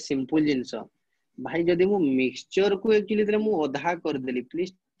देखो केते सिंपल जिंस भाई जदी मु मिक्सचर को एक्चुअली तरे मु ओधा कर देली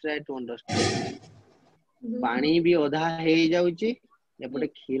प्लीज ट्राई टू अंडरस्टैंड पानी भी ओधा हे जाउची एपटे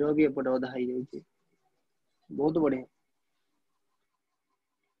खीरो भी एपटे ओधा हे जाउची बहुत बढ़िया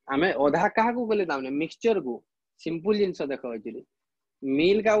आमे अधा कहा को गले तामने मिक्सचर को सिंपल जिंस देखो एक्चुअली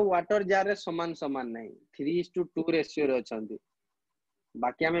मिल्क आ वाटर जार रे समान समान नहीं 3:2 रेशियो रे अछंती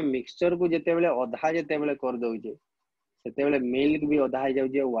बाकी आमे मिक्सचर को जेते बेले अधा जेते बेले कर दउजे सेते बेले मिल्क भी अधा हो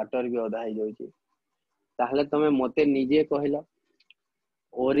जाउजे वाटर भी अधा हो जाउजे ताहले तमे मते निजे कहला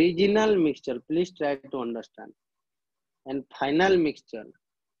original mixture please try to understand and final mixture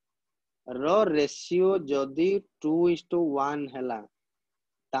row ratio जदी 2:1 हैला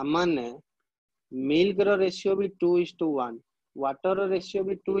तामाने मिल्क रो रेशियो भी 2:1 वाटर रो रेशियो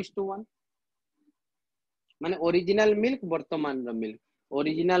भी 2:1 माने ओरिजिनल मिल्क वर्तमान रो मिल्क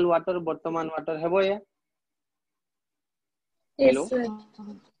ओरिजिनल वाटर वर्तमान वाटर हेबो या हेलो Yes, sir.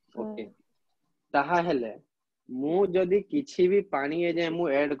 ओके ताहा हेले मु जदी किछि भी पानी ए जे मु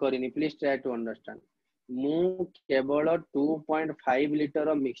add करिनी please try to understand मु केवल 2.5 लीटर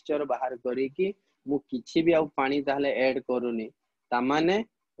रो मिक्सचर बाहर करी कि मु किछि भी आ पानी ताहले ऐड करूनी तामाने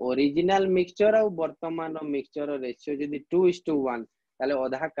ओरिजिनल मिक्सचर आ वर्तमान रो मिक्सचर रेशियो जदी 2:1 ताले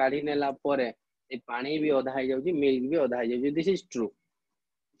अधा काढी नेला परे ए पानी भी अधा हो जाउची मिल्क भी अधा हो जाउची दिस इज ट्रू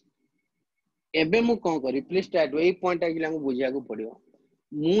एबे मु कोन करी please try to A point आगिला मु बुझिया को पड़ियो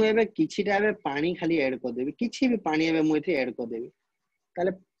मु एबे किछिटा एबे पानी खाली ऐड कर देबी किछि भी पानी एबे मु एथि ऐड कर देबी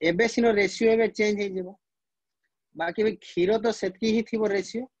ताले एबे सिनो रेशियो एबे चेंज हे जेबो बाकी भी खीरो तो सेतकी ही थिबो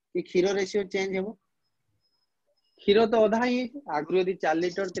रेशियो कि खीरो रेशियो चेंज हेबो खीरो तो अधा ही आगु यदि 4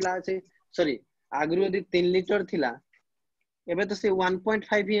 लीटर थिला से सॉरी आगु यदि 3 लीटर थिला एबे तो से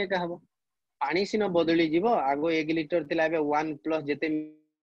 1.5 ही एका हबो पानी सिनो बदली जीवो आगो 1 लीटर थिला एबे 1 प्लस जेते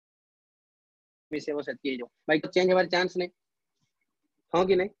मिसेबो सेतकी जो भाई तो चेंज होबार चांस नहीं हो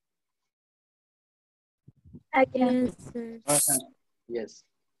कि नहीं Yes, sir. Yes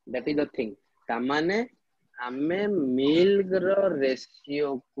that is the thing तामाने आमे मिल्क रो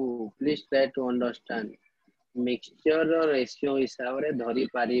रेशियो को please try to understand mixture row ratio हिसाब रे धरी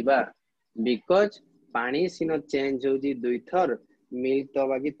पारिबा बिकॉज़ पानी सिनो चेंज होजी दुई थर मिल्क तो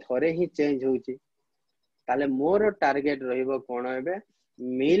बाकी थरे ही चेंज होजी ताले मोर टारगेट रहिबो कोन हेबे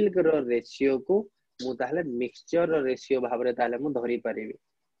मिल्क रो रेशियो को मु ताले मिक्सचर रो रेशियो भाव रे ताले मु धरी पारिबी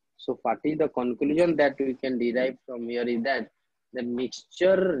so what is the conclusion that we can derive from here is that the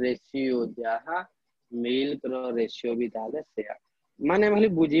mixture ratio jaha milk ro ratio भी ताले सेया माने भली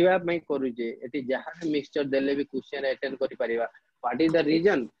बुझीबा पई करू जे एटी जहा मिक्सचर देले भी क्वेश्चन अटेंड करि परिबा what is the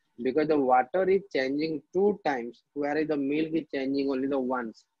reason because the water is changing 2 times whereas the milk is changing only the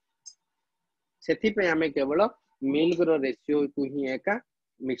once सेथि पे हमें केवल मिल्क रो रेशियो को ही एका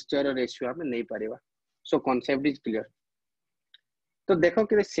मिक्सचर रो रेशियो हमें नहीं परिबा सो कांसेप्ट इज क्लियर तो देखो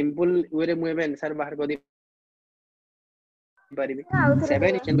कि सिंपल वे रे मुबे आंसर बाहर कर दी परिबे 7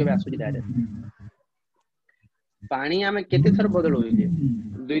 क्वेश्चन को आसु डायरेक्ट पानी हमें केते थर बदल होई जे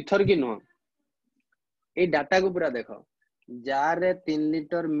दुई थर कि नो ए डाटा को पूरा देखो जार रे 3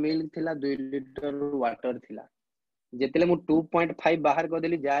 लीटर मिल्क थिला 2 लीटर वाटर थिला जेतेले मु 2.5 बाहर कर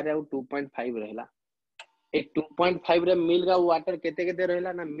देली जार रे 2.5 रहला ए 2.5 रे मिल्क आ वाटर केते केते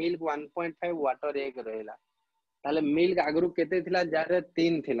रहला ना मिल्क 1.5 वाटर 1 रहला ताले मिल्क आगरु केते थिला जार रे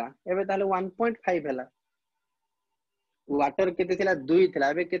 3 थिला एबे ताले 1.5 हैला वाटर केते थिला 2 थिला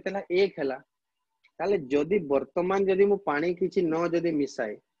एबे केते थिला 1 हैला ताले जदी वर्तमान जदी मु पानी किछि न जदी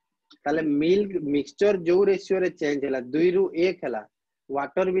मिसाए ताले मिल्क मिक्सचर जो रेशियो रे चेंज हैला 2 रु 1 हैला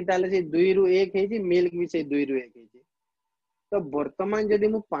वाटर भी ताले से 2 रु 1 है जी मिल्क भी से 2 रु 1 है जी तो वर्तमान जदी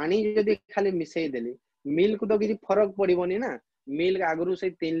मु पानी जदी खाली मिसाई देली मिल्क तो किछि फरक पड़िबोनी ना मिल्क आगरु से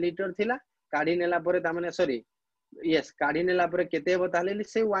 3 लीटर थिला काढी नेला परे ता माने सॉरी यस काढी नेला परे केते हो ताले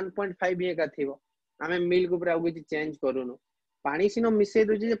से 1.5 ही का थिबो हमें मिल्क ऊपर आउ किछि चेंज करूनु पानी सिनो मिसाई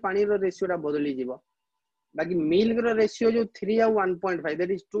दोजी जे पानी रो रेशियो रा बदली जीवो बाकी मिल्क रो रेशियो जो 3 आ 1.5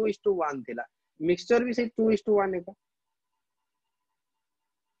 दैट इज 2:1 थिला मिक्सचर भी से 2:1 है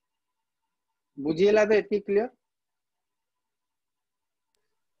बुझिएला तो एति क्लियर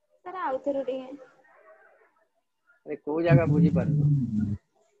सर आउथरो रे अरे को जगह बुझी पारनो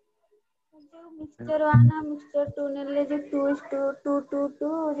जो मिक्सचर 1 आ मिक्सचर 2 नेले जो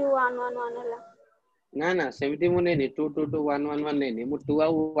 2:2 जो 1:1 हला ना ना सेमिति मु नै 2:2:1:1 नै मु 2 आ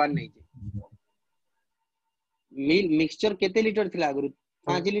 1 नै मिल मिक्सचर केते लीटर थिला आगरु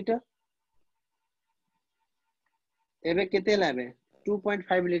 5 लीटर एबे केते लाबे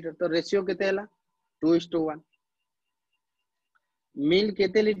 2.5 लीटर तो रेशियो केते हला 2:1 मिल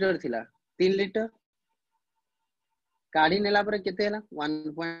केते लीटर थिला 3 लीटर काढी नेला पर केते हला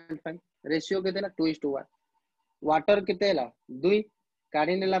 1.5 रेशियो केते हला 2:1 वाटर केते हला 2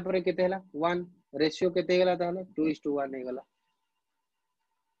 काढी नेला पर केते हला 1 रेशियो केते गेला ताले 2:1 हे गला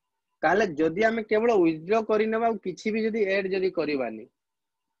काले जदी हमें केवल विथड्रॉ करि नेबा किछि भी जदी ऐड जदी करिबानी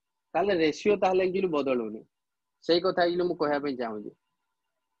ताले रेशियो ताले एक्चुअली बदलुनी सेही कथा इलो मु कहया पे चाहू छी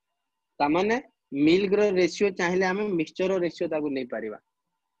तामाने मिल्क रो रेशियो चाहिले हमें मिक्सचर रो रेशियो ताकू नहीं परिबा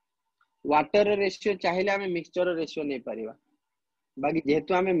वाटर रो रेशियो चाहिले हमें मिक्सचर रो रेशियो नहीं परिबा बाकी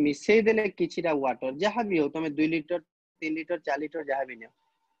जेहेतु हमें मिसई देले किछिटा वाटर जहां भी हो तमे 2 लीटर 3 लीटर 4 लीटर जहां भी नियो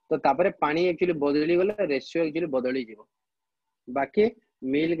तो तापरे पानी एक्चुअली बदली गले रेशियो एक्चुअली बदली जीवो बाकी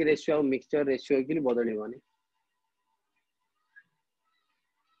मिल्क रेशियो और मिक्सचर रेशियो एक्चुअली बदली बनी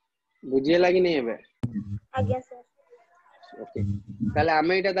बुझिए लागी नहीं एबे आज्ञा सर ओके ताले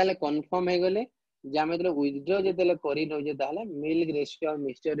हमें इटा ताले कंफर्म हे गले जे हमें तले विथड्रॉ जेतेले करि न जे ताले मिल्क रेशियो और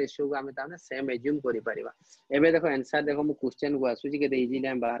मिक्सचर रेशियो को हमें ताने सेम एज्यूम करि परिबा एबे देखो आंसर देखो मु क्वेश्चन को आसु जे के इजीली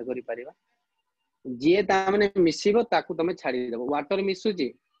हम बाहर करि परिबा जे तामने मिसिबो ताकू तमे छाडी देबो वाटर मिसुची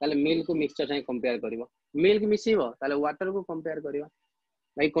ताले मिल्क को मिक्सचर से कंपेयर करिवो मिल्क मिसिबो ताले वाटर को कंपेयर करिवो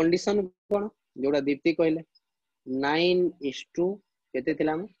भाई कंडीशन कोन जोडा दीप्ति कहले 9:2 केते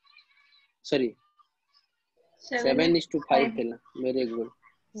थिला हम सॉरी 7:5 थिला वेरी गुड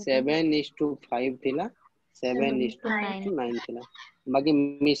 7:5 थिला 7:9 थिला बाकी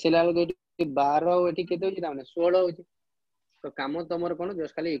मिसेला को 12 एठी केते होची तामने 16 होची तो काम तमर कोन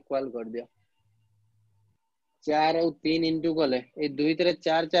जस्ट खाली इक्वल कर दियो 4 और 3 इनटू गले ए दुई तरे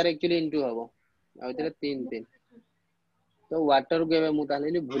 4 4 एक्चुअली इनटू हबो आ तरे 3 3 तो वाटर को एबे मु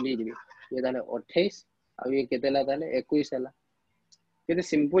ताले भूली दिबी ये ताले 28 आ ये केतेला ताले 21 हला केते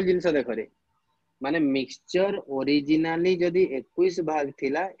सिंपल जिंस देखो रे माने मिक्सचर ओरिजिनली जदी 21 भाग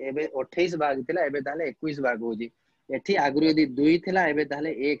थिला एबे 28 भाग थिला एबे ताले 21 भाग होजी एठी आगु यदि 2 थिला एबे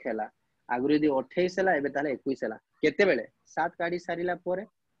ताले 1 हला आगु यदि 28 हला एबे ताले 21 हला केते बेले 7 काडी सारिला परे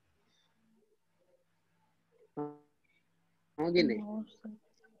हां कि नहीं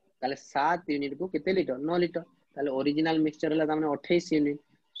ताले 7 यूनिट को केते लीटर 9 लीटर ताले ओरिजिनल मिक्सचर हला ताने 28 यूनिट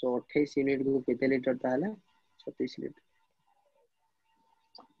सो 28 यूनिट को केते लीटर ताले 36 लीटर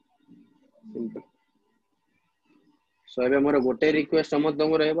सिंपल सो एबे मोर गोटे रिक्वेस्ट समस्त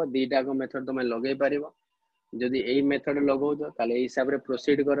रहबो दीटा को मेथड तमे लगै परिबो जदी एई मेथड लगाउ तो ताले एई हिसाब रे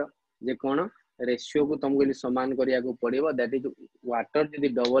प्रोसीड करो जे कोन रेशियो को तुमको समान करिया को पड़िबो दैट इज वाटर जदी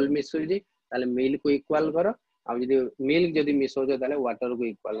डबल मिसुजी ताले मिल्क को इक्वल करो आ जदी मिल्क जदी मिसो ताले वाटर को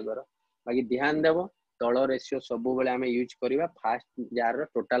इक्वल करो बाकी ध्यान देबो तळ रेशियो सब बेले हमें यूज करिवा फास्ट जार रो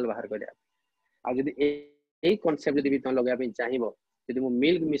टोटल बाहर करिया आ जदी एई कांसेप्ट जदी भी तुम लगाया पे चाहिबो जदी मो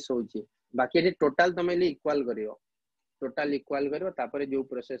मिल्क मिसौची बाकी एटी टोटल तमे ले इक्वल करियो टोटल इक्वल करियो तापर जो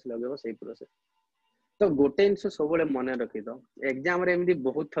प्रोसेस लगेबो सही प्रोसेस तो गोटे जिनस सब बेले मन रखि दो एग्जाम रे एमदी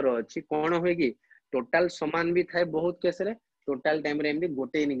बहुत थरो अछि कोन होय कि टोटल समान भी थाए बहुत केस रे टोटल टाइम रे एमदी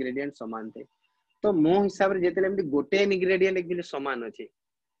गोटे इंग्रेडिएंट समान थे तो मो हिसाब रे जेतेले एमदी गोटे इंग्रेडिएंट एक्चुअली समान अछि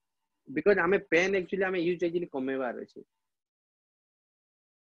बिकॉज़ हमें पेन एक्चुअली हमें यूज एक्चुअली कमेवार अछि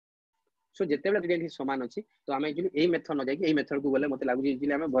सो जेतेले इंग्रेडिएंट समान अछि तो हमें एक्चुअली एई मेथड न जाय कि एई मेथड को गले मते लागु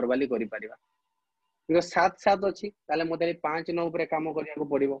इजीली हमें वर्बली करि परिबा बिकॉज़ 7 7 अछि ताले मते 5 9 ऊपर काम करिया को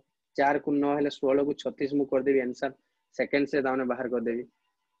पड़िबो 4 को 9 हेले 16 को 36 मु कर देबी आंसर सेकंड से दाउने बाहर कर देबी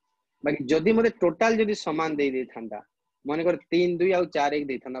बाकी जदी मते टोटल जदी समान दे दे थांदा माने कर 3 2 और 4 1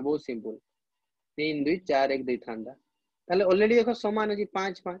 दे थांदा बहुत सिंपल 3 2 4 1 दे थांदा ताले ऑलरेडी देखो समान अछि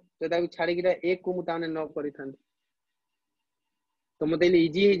 5 5 तो ताकू छाडी कि 1 को मु ताने न करि थांदा तो मते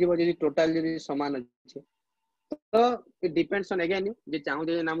इजी हे जबो जदी टोटल जदी समान अछि तो इट डिपेंड्स ऑन अगेन जे चाहू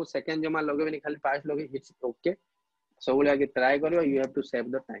जे ना मु सेकंड जमा लगेबे खाली पास लगे इट्स ओके सब आगे ट्राई करियो you have to save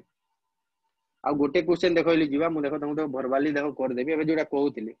the time आ गोटे क्वेश्चन देखैली जीवा मु देखो तुम तो भरवाली देखो कर देबी एबे जोडा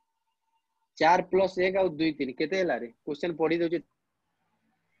कहउतिली 4 + 1 और 2 3 केते हला रे क्वेश्चन पढी दोछि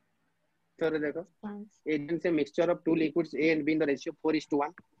तोरे देखो ए दिन से mixture of two liquids A and B in the ratio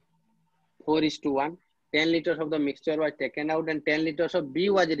 4:1 4:1 10 liters of the mixture was taken out and 10 liters of B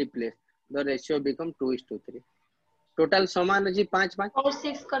was replaced the ratio become 2:3 total समान अछि 5 5 और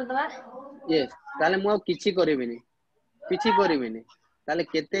 6 कर दवा यस ताले मु किछि करबिनी किछि करबिनी ताले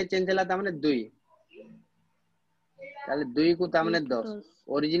केते चेंज हला त माने 2 ताले 2 को त माने 10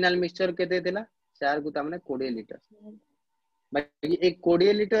 ओरिजिनल मिक्सचर केते देला 4 को त माने 20 लीटर बाकी एक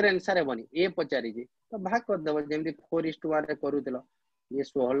 20 लीटर आंसर हेबनी ए पचारी जी तो भाग कर दबो जेमति 4:1 रे करूतलो ये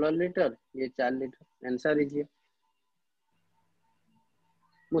 16 लीटर ये 4 लीटर आंसर इजी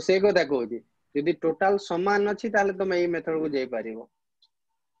मु से को देखो जी यदि टोटल समान अछि ताले तुम ए मेथड को जाई परिबो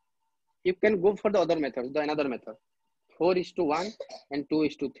you can go for the other method the another method 4:1 and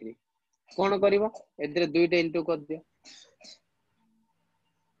 2:3 कोन करिवो एदरे दुईटा इनटू कर दियो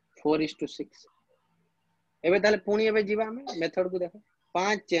 4:6 एबे ताले पुनी एबे जीवा हम मेथड को देखो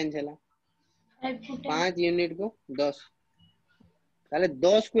 5 चेंज हला 5 यूनिट को 10 ताले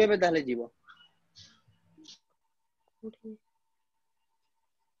 10 को एबे ताले जीवो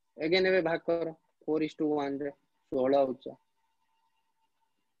अगेन एबे भाग करो 4:1 रे 16 होचा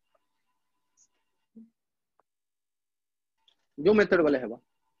जो मेथड गले हेबो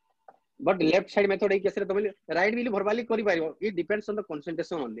but left side method A case रे तमे राइट बिल भरवाली करि पारिबो it depends on the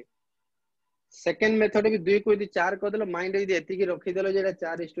concentration only second method भी 2 को यदि 4 कर देलो माइंड यदि एति की रखि देलो जे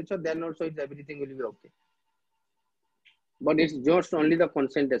 4:6 then also is everything will be okay but it's just only the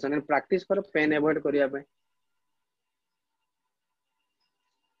concentration and practice करो पेन अवॉइड करिया पे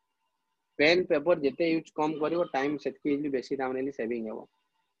पेन पेपर जेते यूज कम करिवो टाइम सेतकी इजली बेसी दामनेली सेविंग हेबो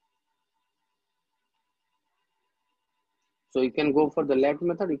so you can go for the left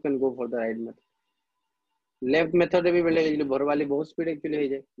method you can go for the right method left method रे भी बेले easily भरवाली बहुत स्पीड एक्चुअली हे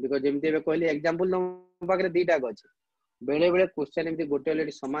जाय बिकॉज़ जेमते बे कहली एग्जांपल हम पाकरे दीटा गछ बेले बेले क्वेश्चन एमती गोटे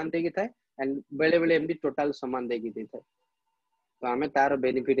लेडी समान देकी थाए एंड बेले बेले एमती टोटल समान देकी दै थाए तो हमें तार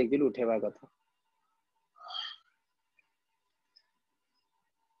बेनिफिट एक्चुअली उठेबा कथा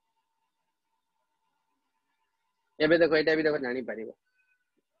एबे देखो एटा भी देखो जानी पारिबो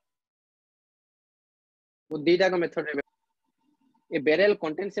वो दीटा का मेथड रे a barrel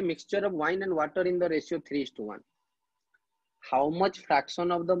contains a mixture of wine and water in the ratio 3:1 how much fraction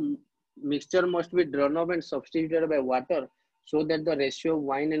of the mixture must be drawn off and substituted by water so that the ratio of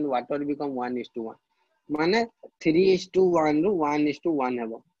wine and water become 1:1 माने 3:1 ru 1:1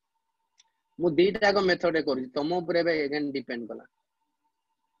 हेबो मु दीटा को method रे करू तमो ऊपर बे again depend कला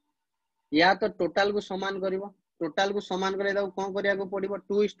या तो टोटल को समान करिवो टोटल को समान करे दाउ कोन करिया को पड़िबो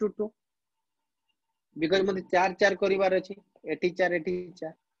 2:2 बिकॉज़ मते 4 करिवार अछि एठी 4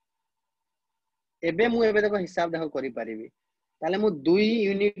 एबे मु एबे देखो हिसाब देखो करि पारिबी ताले मु 2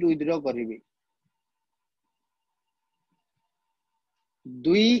 यूनिट विथड्रॉ करिवि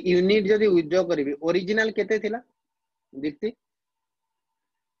 2 यूनिट जदी विथड्रॉ करिवि ओरिजिनल केते थिला दीप्ति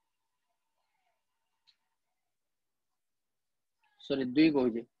सॉरी 2 कहू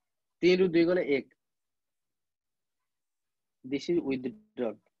जे 3 रु 2 गले 1 दिस इज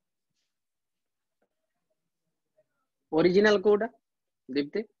विथड्रॉ ओरिजिनल कोडा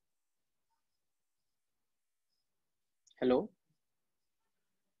दीप्ति हेलो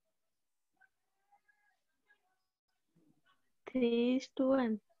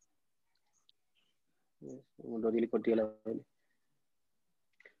 3:1 डोरिली कोटिला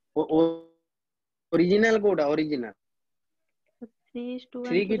ओरिजिनल कोडा ओरिजिनल 3:1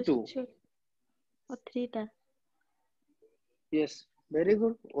 3 की 2 और 3 टा यस वेरी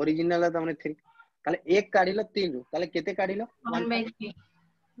गुड ओरिजिनल तमने 3 ताले एक काढिलो 3 रु ताले केते काढिलो 1/3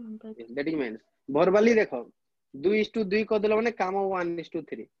 दैट इज मींस वर्बली देखो 2:2 को देलो माने काम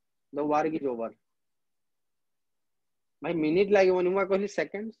 1:3 द वर्क इज ओवर भाई मिनिट लागो नुमा कहली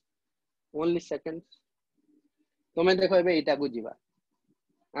सेकंड्स ओनली सेकंड्स तो मैं देखो एबे एटा को जीवा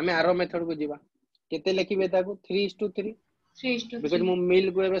हमें आरो मेथड को जीवा केते लिखिबे ताको 3:3 बिकॉज़ मु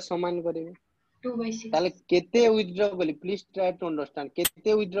मिल को एबे समान करिवे 2/6 ताले केते विथड्रॉ कली प्लीज ट्राई टू अंडरस्टैंड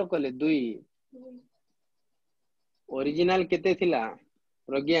केते विथड्रॉ कले 2 ओरिजिनल केते थिला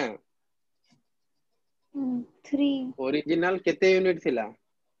प्रज्ञा 3 ओरिजिनल केते यूनिट थिला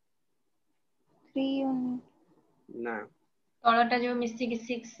 3 यूनिट ना तळटा जो मिसी की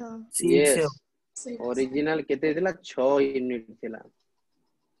 6 यस ओरिजिनल केते थिला 6 यूनिट थिला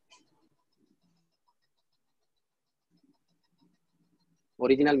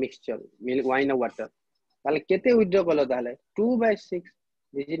ओरिजिनल मिक्सचर मिल्क वाइन और वाटर ताले केते विथड्रॉ कलो ताले 2/6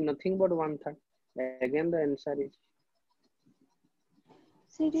 this is nothing but 1/3 again the answer is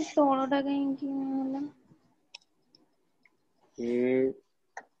सीधी 16 टा कहीं की होला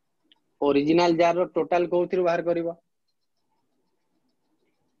ओरिजिनल जार रो टोटल कोथिर बाहर करबो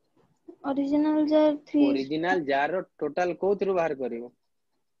ओरिजिनल जार 3 ओरिजिनल जार रो टोटल कोथिर बाहर करबो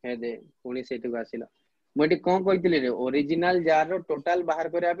हे दे पुनी सेटु आसिला मोटी कोन कहितले रे ओरिजिनल जार रो टोटल बाहर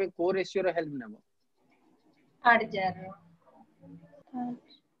करया पे को रेशियो रो हेल्प नेबो थर्ड जार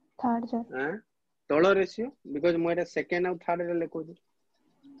हां तोलो रेशियो बिकॉज़ मोटा सेकंड और थर्ड रे लेखो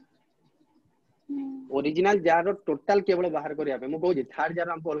ओरिजिनल जार रो टोटल केवल बाहर करया पे मु कहू जे थर्ड जार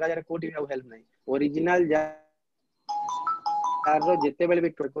हमको अलगा जार कोठी हेल्प नै ओरिजिनल जार रो जेते बेले भी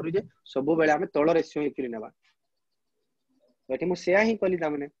ट्राई करू जे सब बेले हमें तोलो रेशियो इक्वली नेबा एठी मु सेया ही कली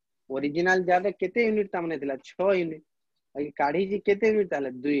तामने ओरिजिनल जार रे केते यूनिट तामने थिला 6 यूनिट आई काढी जी केते यूनिट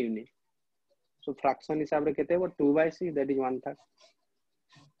ताले 2 यूनिट सो फ्रैक्शन हिसाब रे केते वो 2/6 दैट इज 1/3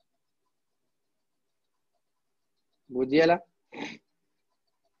 बुझियला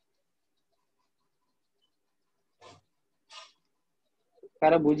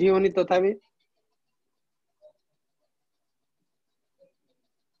कार बुझी होनी तथापि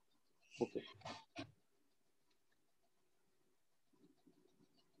ओके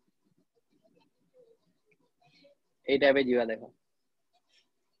एटा बे जीवा देखो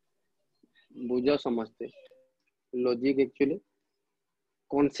बुझो समझते logic actually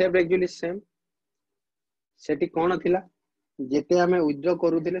concept actually same सेठी कोन थिला जेते हमें विथड्रॉ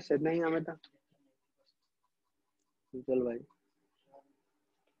करूथिले सेते ही हमें ता चल भाई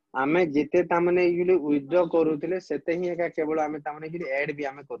आमे जेते तामने यूली विथड्रॉ करूथिले सेते ही एका केवल आमे तामने कि ऐड भी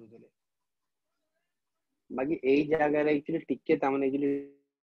आमे करूथिले बाकी एई जगह रे एक्चुअली टिके तामने कि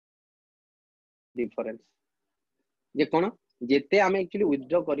डिफरेंस जे कोन जेते आमे एक्चुअली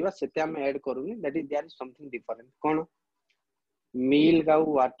विथड्रॉ करबा सेते आमे add करूनी that is there is something different cone milk uh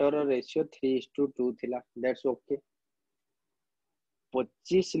water ratio 3:2 थिला दैट्स ओके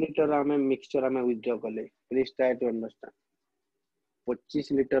 25 लीटर आमे मिक्सचर आमे विथड्रॉ कले please try to understand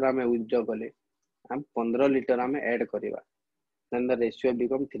 25 litre आमे विथड्रॉ कले हम 15 लीटर आमे ऐड करबा then the ratio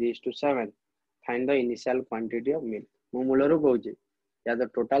become 3:7 find the initial quantity of milk मु मूलरो कहूची या तो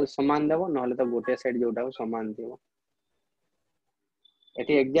टोटल समान देबो नहले तो गोटे साइड जोटा समान देबो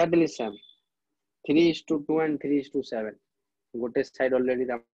एटी एग्जैक्टली सेम 3:2 and 3:7 गोटे साइड ऑलरेडी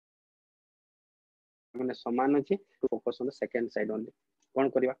माने समान अछि focus on the second side only कोन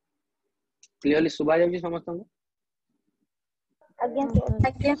करबा क्लियरली सुबा जाउची समस्त को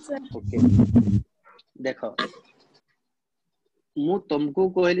आज्ञा सर ओके देखो मु तुमको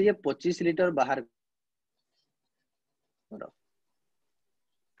कहली जे 25 लीटर बाहर करो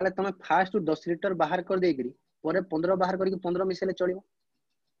ताले तमे फास्ट 10 लीटर बाहर कर देकरी परे 15 बाहर करके 15 मिसेले चलिबो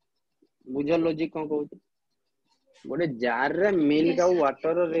बुझो लॉजिक कोन कहू गोटे जार रे मिल्क आ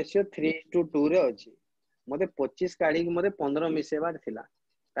वाटर रेशियो 3:2 रे अछि मते 25 काढी कि मते 15 मिसेबार थिला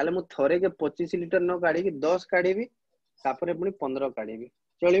ताले मु थरे के 25 लीटर न काढी कि 10 काढीबी तापरे पुनी 15 काढीबी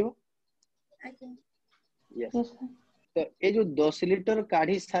चलिबो यस तो ए जो 10 लीटर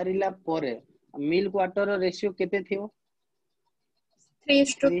काढी सारिला परे मिल्क वाटर रेशियो केते थियो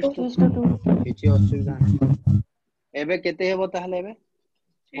 3:2 किछि असुविधा एबे केते हेबो ताहले एबे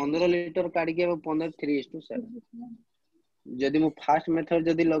 15 लीटर काढी के 15 3:7 जदि मु फास्ट मेथड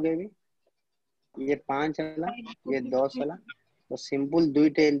जदि लगेबी ये 5 हला ये 10 हला तो सिंपल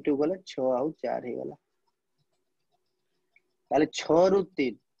दुईटे इनटू गले 6 आ 4 हे गला ताले 6 रु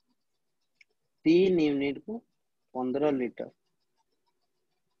 3 यूनिट को 15 लीटर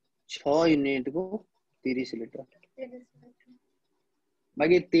 6 यूनिट को 30 लीटर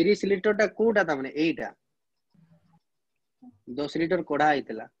बाकी 30 लीटर टा कोटा ता माने एटा 10 लीटर कोडा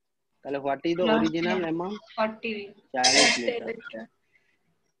आइतला ताले what is the original amount 40 litre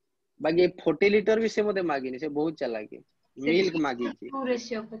बाकी 40 लीटर भी से मते मागिनी से बहुत चालाकी मिल्क मागी छी 2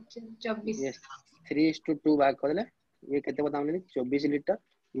 रेशियो 24 यस 3:2 भाग करले ये केते बताउने 24 लीटर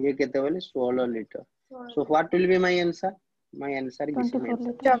ये केते बोले 16 litre so what will be my answer is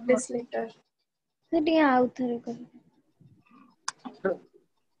 24 litre सेठी आउ थरे कर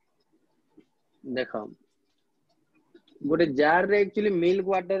देखो गोटे जार रे एक्चुअली मिल्क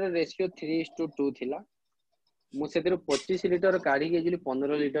वाटर रेशियो 3:2 थिला मु सेतिर 25 लीटर काढी के एक्चुअली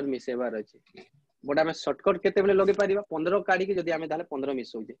 15 लीटर मिसेबार अछि बट हमें शॉर्टकट केते बेले लगे परिबा 15 काढी के जदी हमें ताले 15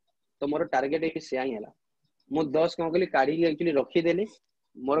 मिसौजे तो मोर टारगेट ए से आई हला मु 10 कोन कली काढी के एक्चुअली रखी देली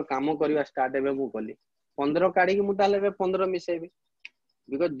मोर काम करबा स्टार्ट एबे मु कली 15 काढी के मु ताले 15 मिसेबी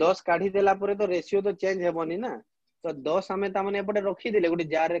बिकॉज़ 10 काढी देला परे तो रेशियो तो चेंज हेबोनी ना तो 10 हमें ता माने एपटे रखी देले गोटे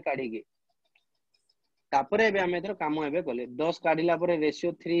जार रे काढी के तापरे एबे हमें एथर काम एबे कले 10 काढिला परे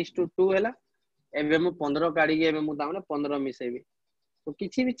रेशियो 3:2 हैला एबे मु 15 काढी के एबे मु ता माने 15 मिसेबी तो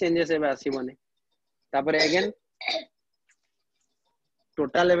किछि भी चेंजेस एबे आसीबोनी तापरे अगेन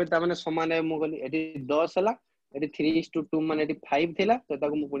टोटल एबे ता माने समान एबे मु गली एटी 10 हला एटी 3:2 माने एटी 5 थिला तो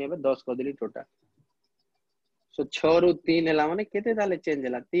ताको मु पुनी एबे 10 कर देली टोटल सो 6 रु 3 हला माने केते ताले चेंज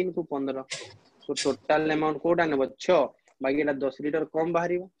हला 3 को 15 सो टोटल अमाउंट कोडा नेबो 6 बाकी एटा 10 लीटर कम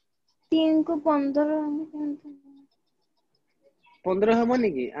बाहरिबो 3 को 15 15 हेबोनी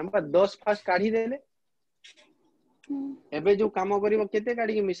कि हम 10 फास्ट काढी देले एबे जो काम करिवो केते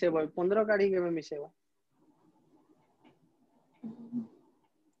काढी के मिसेबो 15 काढी के मिसेबो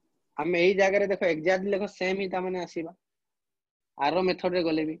हम एही जगह रे देखो एग्जैक्टली देखो सेम ही ता माने आसीबा आरो मेथड रे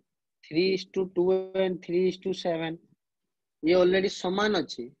गले भी 3:2 and 3:7 ये ऑलरेडी समान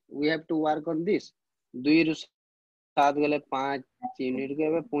अछि we have to work on this 2 रु 7 गले 5 यूनिट के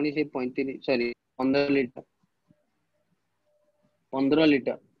एबे पुनी से 35 sorry 15 litre 15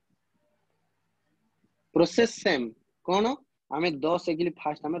 litre process same कोन हमें 10 एकली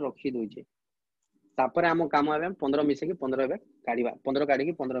फास्ट हमें रखी दोजे तापर हम काम आबे 15 मिसे के 15 एबे काढीबा 15 काढी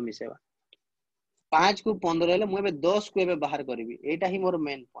के 15 मिसेबा 5 को 15 हेले मु एबे 10 को एबे बाहर करबी एटा ही मोर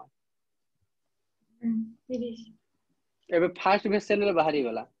मेन पॉइंट 30 एबे फास्ट वेसल रे बाहरी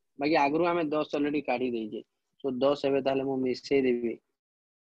गला बाकी आगरु हमें 10 ऑलरेडी काढी देजे सो 10 एबे ताले मु मिसे देबी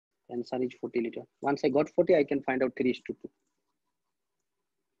answer is 40 litre once I got 40 I can find out 3:2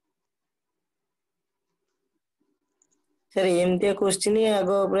 sir एमतिया question ही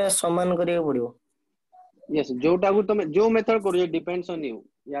आगो पूरा समान करिया पड़ियो यस जोटा को तुम जो मेथड करो डिपेंड्स ऑन यू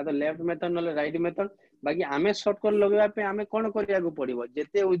या तो लेफ्ट मेथड नले राइट मेथड बाकी आमे शॉर्टकट लगेबा पे आमे कोन करिया को पड़िबो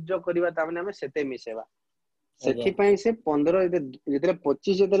जेते उज्जो करबा तामने आमे सेते मिसेबा सेथि पई से 15 जेते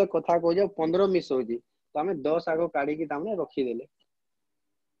 25 जेते कथा को जाओ 15 मिस होजी तो आमे 10 आगो काढी की तामने रखी देले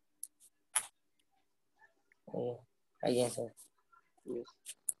आज्ञा सर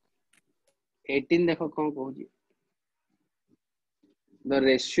 18 देखो कोन कहूजी the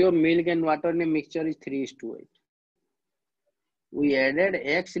ratio milk and water in a mixture is 3:8 we added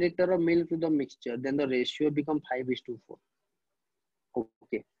x liter of milk to the mixture then the ratio become 5:4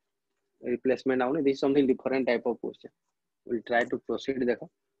 okay replacement now this is something different type of question we'll try to proceed देखो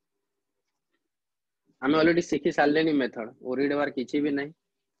हमें already सीखी सारलेनी method worried बार किछि भी नहीं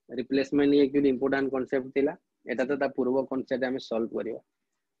replacement ये actually important concept थिला एटा तो ता पूर्व कांसेप्ट हमें सॉल्व करियो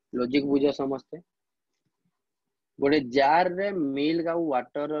लॉजिक बुझो समझते गोटे जार रे मिल्क आ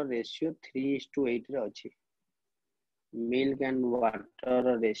वाटर रेशियो 3:8 रे अछि milk and water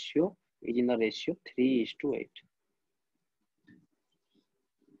ratio is in the ratio 3:8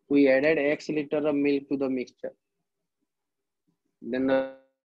 we added x liter of milk to the mixture then the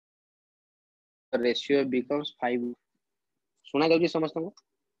ratio becomes 5 सुना जाउची समस्त को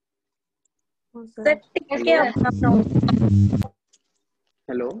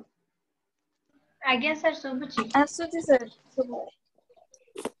हेलो आज्ञा सर सुबुची आसुची सर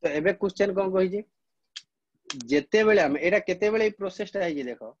तो एबे क्वेश्चन कोन कहि जे जेते बेले हम एटा केते बेले प्रोसेस ता है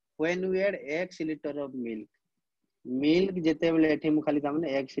देखो when we add x liter of milk जेते बेले एठी मु खाली तामने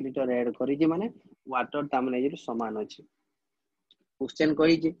x liter ऐड करी जे माने वाटर तामने जे समान अछि क्वेश्चन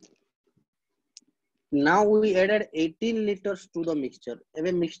कहि जे now we added 18 liters to the mixture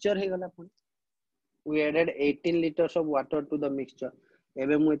एबे मिक्सचर हे गला पुनी we added 18 liters of water to the mixture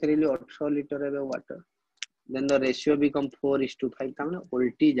एबे मु एथरेली 18 लीटर एबे water then the ratio become 4:5 तामने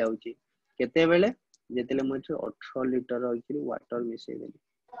उल्टी जाउची केते बेले जेतेले मु 18 लीटर होइकरी वाटर मिसै देली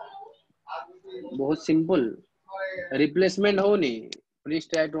बहुत सिंपल रिप्लेसमेंट होनी please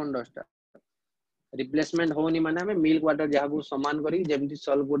try to understand replacement होनी माने हमें मिल्क वाटर जाबू समान करी जेमति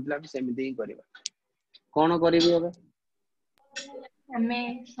सॉल्व करदिला सेमति ही करबा कोन करबी एबे हमें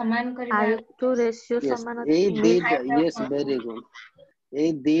समान करबा I2 रेशियो यस समान ए अछि डेटा यस वेरी गुड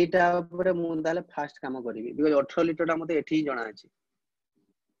ए डेटा ऊपर मु ताले फास्ट काम करबी बिकॉज़ 18 लीटर ता मते एठी जणा अछि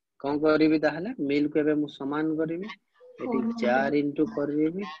कोन करबी ताहले मिल्क एबे मु समान करबी एठी 4 इनटू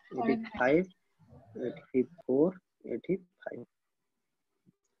करबी एठी 5 एठी 4 एठी 5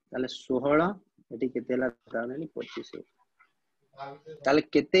 ताले 16 एठी केतेला ताने 25 ताले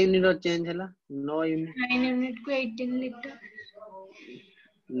केते यूनिट चेंज हला 9 यूनिट 9 यूनिट को 18 लीटर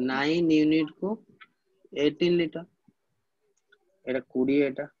 9 यूनिट को 18 लीटर एटा 20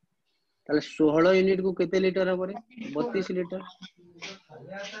 एटा ताले 16 यूनिट को केते लीटर हबो रे 32 लीटर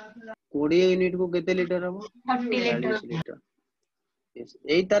 20 यूनिट को केते लीटर हबो 40 लीटर यस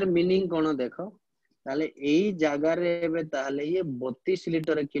एई तार मीनिंग कोन देखो ताले एई जागा रे एबे ताले ये 32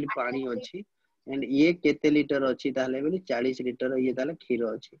 लीटर एक्चुअली पानी अछि एंड ये केते लीटर अछि ताले बेली 40 लीटर ये ताले खीर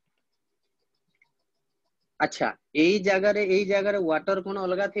अछि अच्छा एई जागा रे वाटर कोन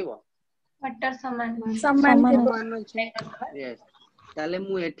अलगा थिबो वाटर समान समान थे समान अछि यस ताले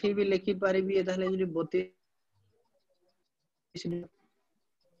मु एठी भी लिखि पारिबी ताले जदी 32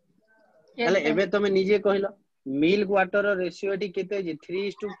 ताले एबे तमे निजे कहिलो मिल्क वाटर रेशियो एठी केते अछि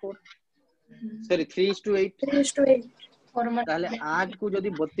 3:4 सॉरी 3:8 3:8 ताले 8 को जदी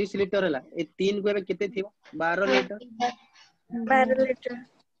 32 लीटर हला ए 3 को एबे केते थिबो 12 लीटर 12 लीटर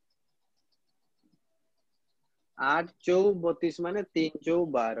 8 4 32 माने 3 4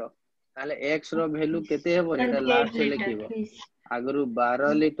 12 ताले x रो वैल्यू केते हेबो एटा लास्ट से लिखिबो आगरु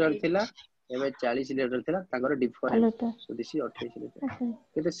 12 लीटर थिला एबे 40 लीटर थिला ताकर difference so this is 28 litre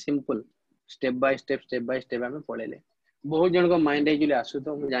केते सिंपल स्टेप बाय स्टेप हमें पढेले बहुत जन को माइंड एक्चुअली आसु तो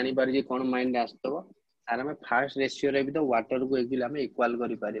हम जानि पारि जे कोन माइंड आस्तबो आर हमें फास्ट रेशियो रे भी तो वाटर को एक्चुअली हमें इक्वल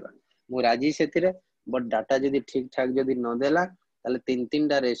करि परिबा मु राजी सेथिरे बट डाटा जदी ठीक ठाक जदी न देला ताले तीन तीन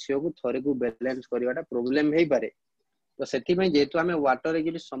टा रेशियो को थरे को बैलेंस करिवाटा प्रॉब्लम हेई पारे तो सेति में जेतु हमें वाटर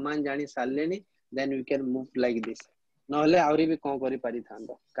एक्चुअली समान जानि सारलेनी then we can move like this नहले आउरी भी कोन करि पारि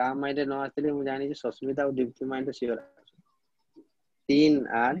थांदो का माइंड न आथिले मु जानि जे सस्मिता और दीप्ति माइंड सियर 3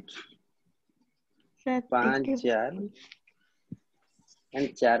 8 5 4 एंड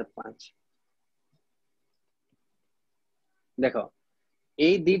 4 5 देखो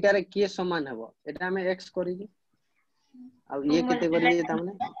ए दीटा रे के समान हबो एटा हमें x करी जे आ ये केते करी जे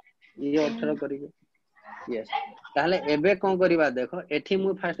तामने ये 18 करी जे यस ताले एबे कोन करबा देखो एठी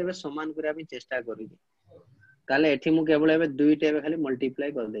मु फास्ट एबे समान करिया भी चेष्टा करी जे ताले एठी मु केवल एबे दुईटे एबे खाली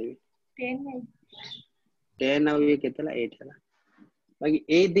मल्टीप्लाई कर देबी 10 आ ये केतेला 8 हला बाकी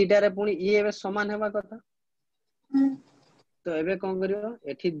ए दीटा रे पुनी ये एबे समान हेबा कथा तो एबे कोन करियो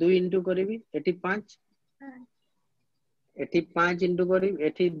एठी 2 इंटू करबी एठी 5 एठी 5 इंटू करबी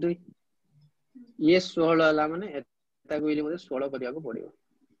एठी 2 ये 16 हला माने एता को इले मते 16 करिया को पड़ियो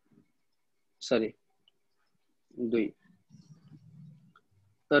सॉरी 2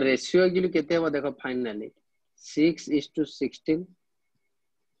 तो रेशियो एक्चुअली केते हो देखो फाइनली 6:16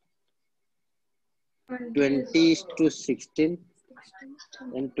 20:16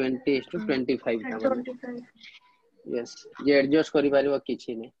 and 20:25 ता माने यस ये एडजस्ट करि पारिबो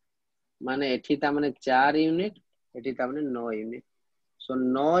किछि नै माने एठी ता माने 4 यूनिट एठी ता माने 9 यूनिट सो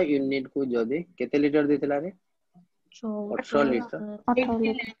 9 यूनिट को जदि केते लीटर देथिला रे 18 लीटर 18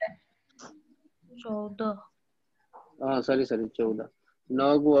 लीटर 14 हां सॉरी 14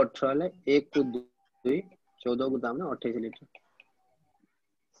 9 को 18 ले 1 को 2 14 को ता माने 28 लीटर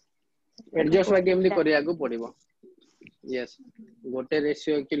एडजस्ट बाकी एमदी करिया को पड़िबो यस गोटे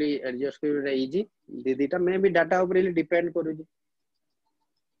रेशियो एक्चुअली एडजस्ट करिबा इजी दीदीटा मे भी डाटा ऊपर डिपेंड करू जी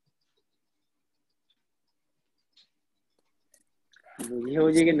बुझी हो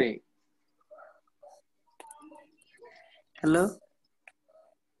जी कि नहीं हेलो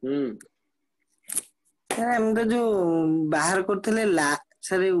हम तो जो बाहर करथिले ला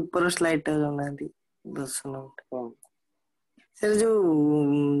सर ऊपर स्लाइड टा जनाती 10 मिनिट हां सर जो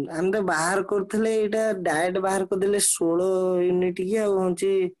हम तो बाहर करथिले एटा डायरेक्ट बाहर कर देले 16 यूनिट की आ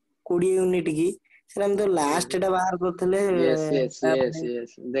होची 20 यूनिट की सर हम तो लास्ट एटा बाहर करथिले यस यस यस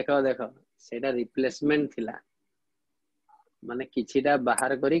यस देखो देखो सेटा रिप्लेसमेंट थिला माने किछिटा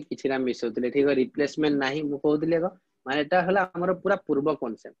बाहर करी किछिटा मिसौतले ठीक है रिप्लेसमेंट नाही मु कहउतले को माने एटा हला हमर पूरा पूर्व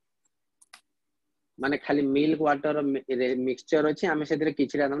कांसेप्ट माने खाली मिल्क वाटर मिक्सचर अछि हमें सेतिर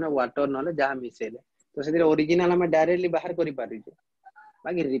किछिटा हमने वाटर नले जहा मिसेले तो सेतिर ओरिजिनल हम डायरेक्टली बाहर करि पारि जे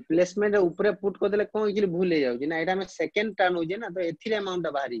बाकी रिप्लेसमेंट ऊपर पुट कर देले कोन इजिली भूल हे जाउ जे ना एटा हम सेकंड टर्न हो जे ना तो एथिरे अमाउंट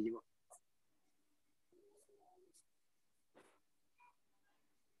बाहरी जीवो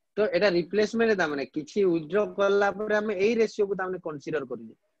तो एटा रिप्लेसमेंट ता माने किछि विथड्रॉ करला पर हम एई रेशियो को ता माने कंसीडर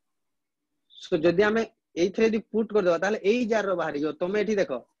करिजे सो जदी हम एइथरे दि पुट कर दवा ताले एई जार रो बाहरी जो तमे एठी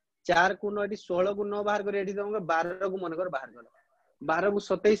देखो 4 को 9 एठी 16 को 9 बाहर कर एठी तुमको 12 को मन कर बाहर कर 12 को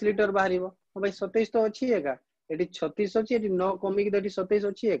 27 लीटर बाहरिबो हो भाई 27 तो अछि एका एठी 36 अछि एठी 9 कमी कि एठी 27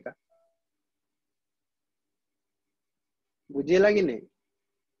 अछि एका बुझिला कि नै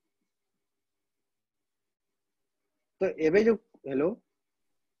तो एबे जो हेलो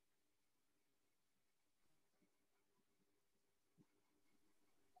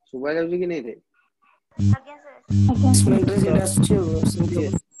सुबह जाउची कि नै रे आज्ञा सर मिनिट रे जेटा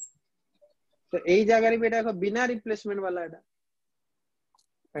आछी तो एई जगह रे बेटा को बिना रिप्लेसमेंट वाला एटा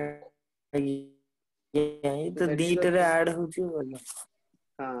ये तो दीट रे ऐड होची बोल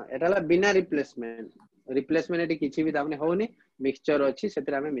हां एटाला बिना रिप्लेसमेंट एटी किछि भी तामने होनी मिक्सचर अछि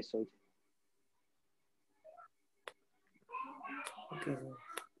सेतरा में मिसौ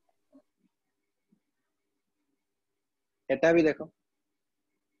एटा भी देखो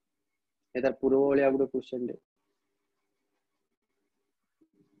एटा पूर्व वाली आगुडो question they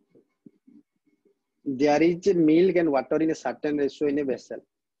there is milk and water in a certain ratio in a vessel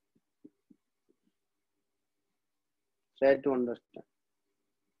try to understand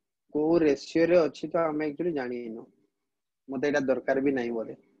को रेशियो रे अछि तो हम एक्चुअली जानि नो मते एटा दरकार भी नहीं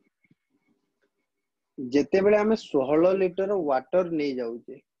बोले जेते बेले हमें 16 लीटर वाटर नहीं जाउ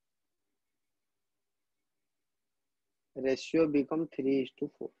छे ratio become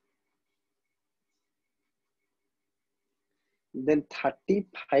 3:4 then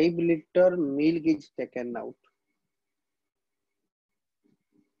 35 liter milk is taken out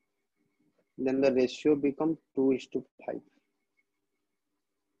then the ratio become 2:5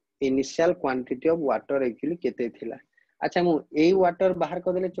 initial quantity of water actually केते थिला अच्छा मु एई वाटर बाहर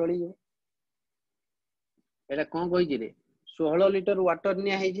कर देले चली जो एटा कोन कहि रे 16 लीटर वाटर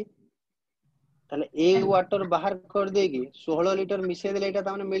निया है जी ताले ए वाटर बाहर कर देगी 16 लीटर मिसे देले एटा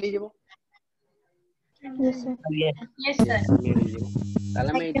ताने मिली जेबो यस सर यस सर मिली जेबो ताले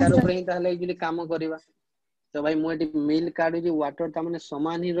हम एटार ऊपर ही ताले एक्चुअली काम करबा तो भाई मु एटी मिल काढु जी वाटर ता माने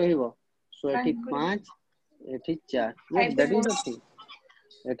समान ही रहिबो सो eighty 5 eighty 4 yes that is the thing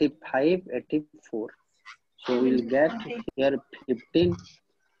eighty 5 eighty 4 so we'll get here 15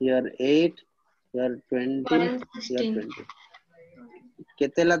 here 8 here 20 here 20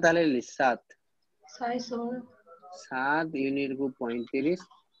 केतेला ताले 7 7 यूनिट को 35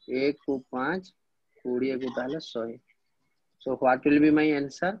 1 को 5 20 को ताले 100 so what will be my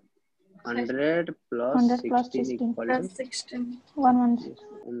answer 100 plus 100 plus 16 16 equal to 16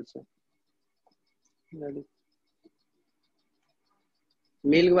 116 answer ready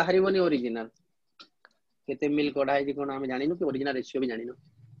milk बाहरी बनी ओरिजिनल केते milk कढा है कोन हम जानिनु कि ओरिजिनल रेशियो भी जानिनु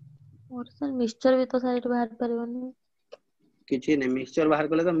और सर मिक्सचर भी तो साइड बाहर परिबनी किछि नै मिक्सचर बाहर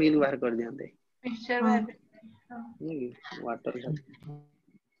करले तो मिल्क बाहर कर दियंते मिक्सचर हाँ बाहर वाटर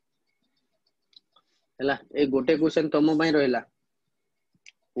हैला ए गोटे क्वेश्चन तम पई रहला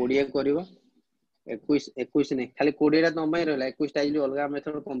 20 करिवो 21 नै खाली 20 रा तम पई रहला 21 टा जो अलगा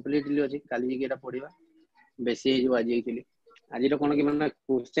मेथड कंप्लीटली अछि काली के एटा पढिबा बेसी जो आज एक्चुअली आज रो कोन कि माने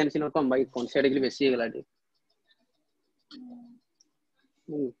क्वेश्चन सिनो कम भाई कॉन्सेप्ट के बेसी गेला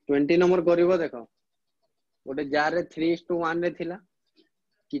 20 नंबर करिवो देखो गोटे जार रे 3:1 रे थिला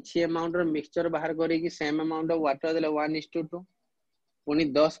किछि अमाउंट रो मिक्सचर बाहर करी कि सेम अमाउंट ऑफ वाटर देले 1:2 पुनी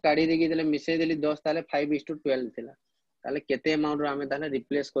 10 काढी देकी देले मिसै देली 10 ताले 5:12 थिला ताले केते अमाउंट रो हमें ताले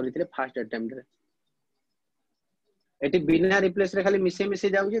रिप्लेस करिथिले फर्स्ट अटेम्प्ट रे एटी बिना रिप्लेस रे खाली मिसै मिसै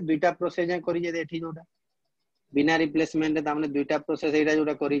जाउ जे दुईटा प्रोसेस जे करी जे एठी जोटा बिना रिप्लेसमेंट रे तामने दुईटा प्रोसेस एटा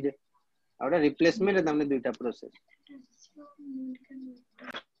जोटा करी जे आउटा रिप्लेसमेंट रे तामने दुईटा process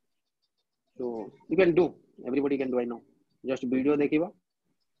so you can do everybody can do I know just video देखिबो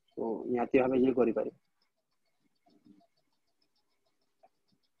तो याती भाबे ये करि पारे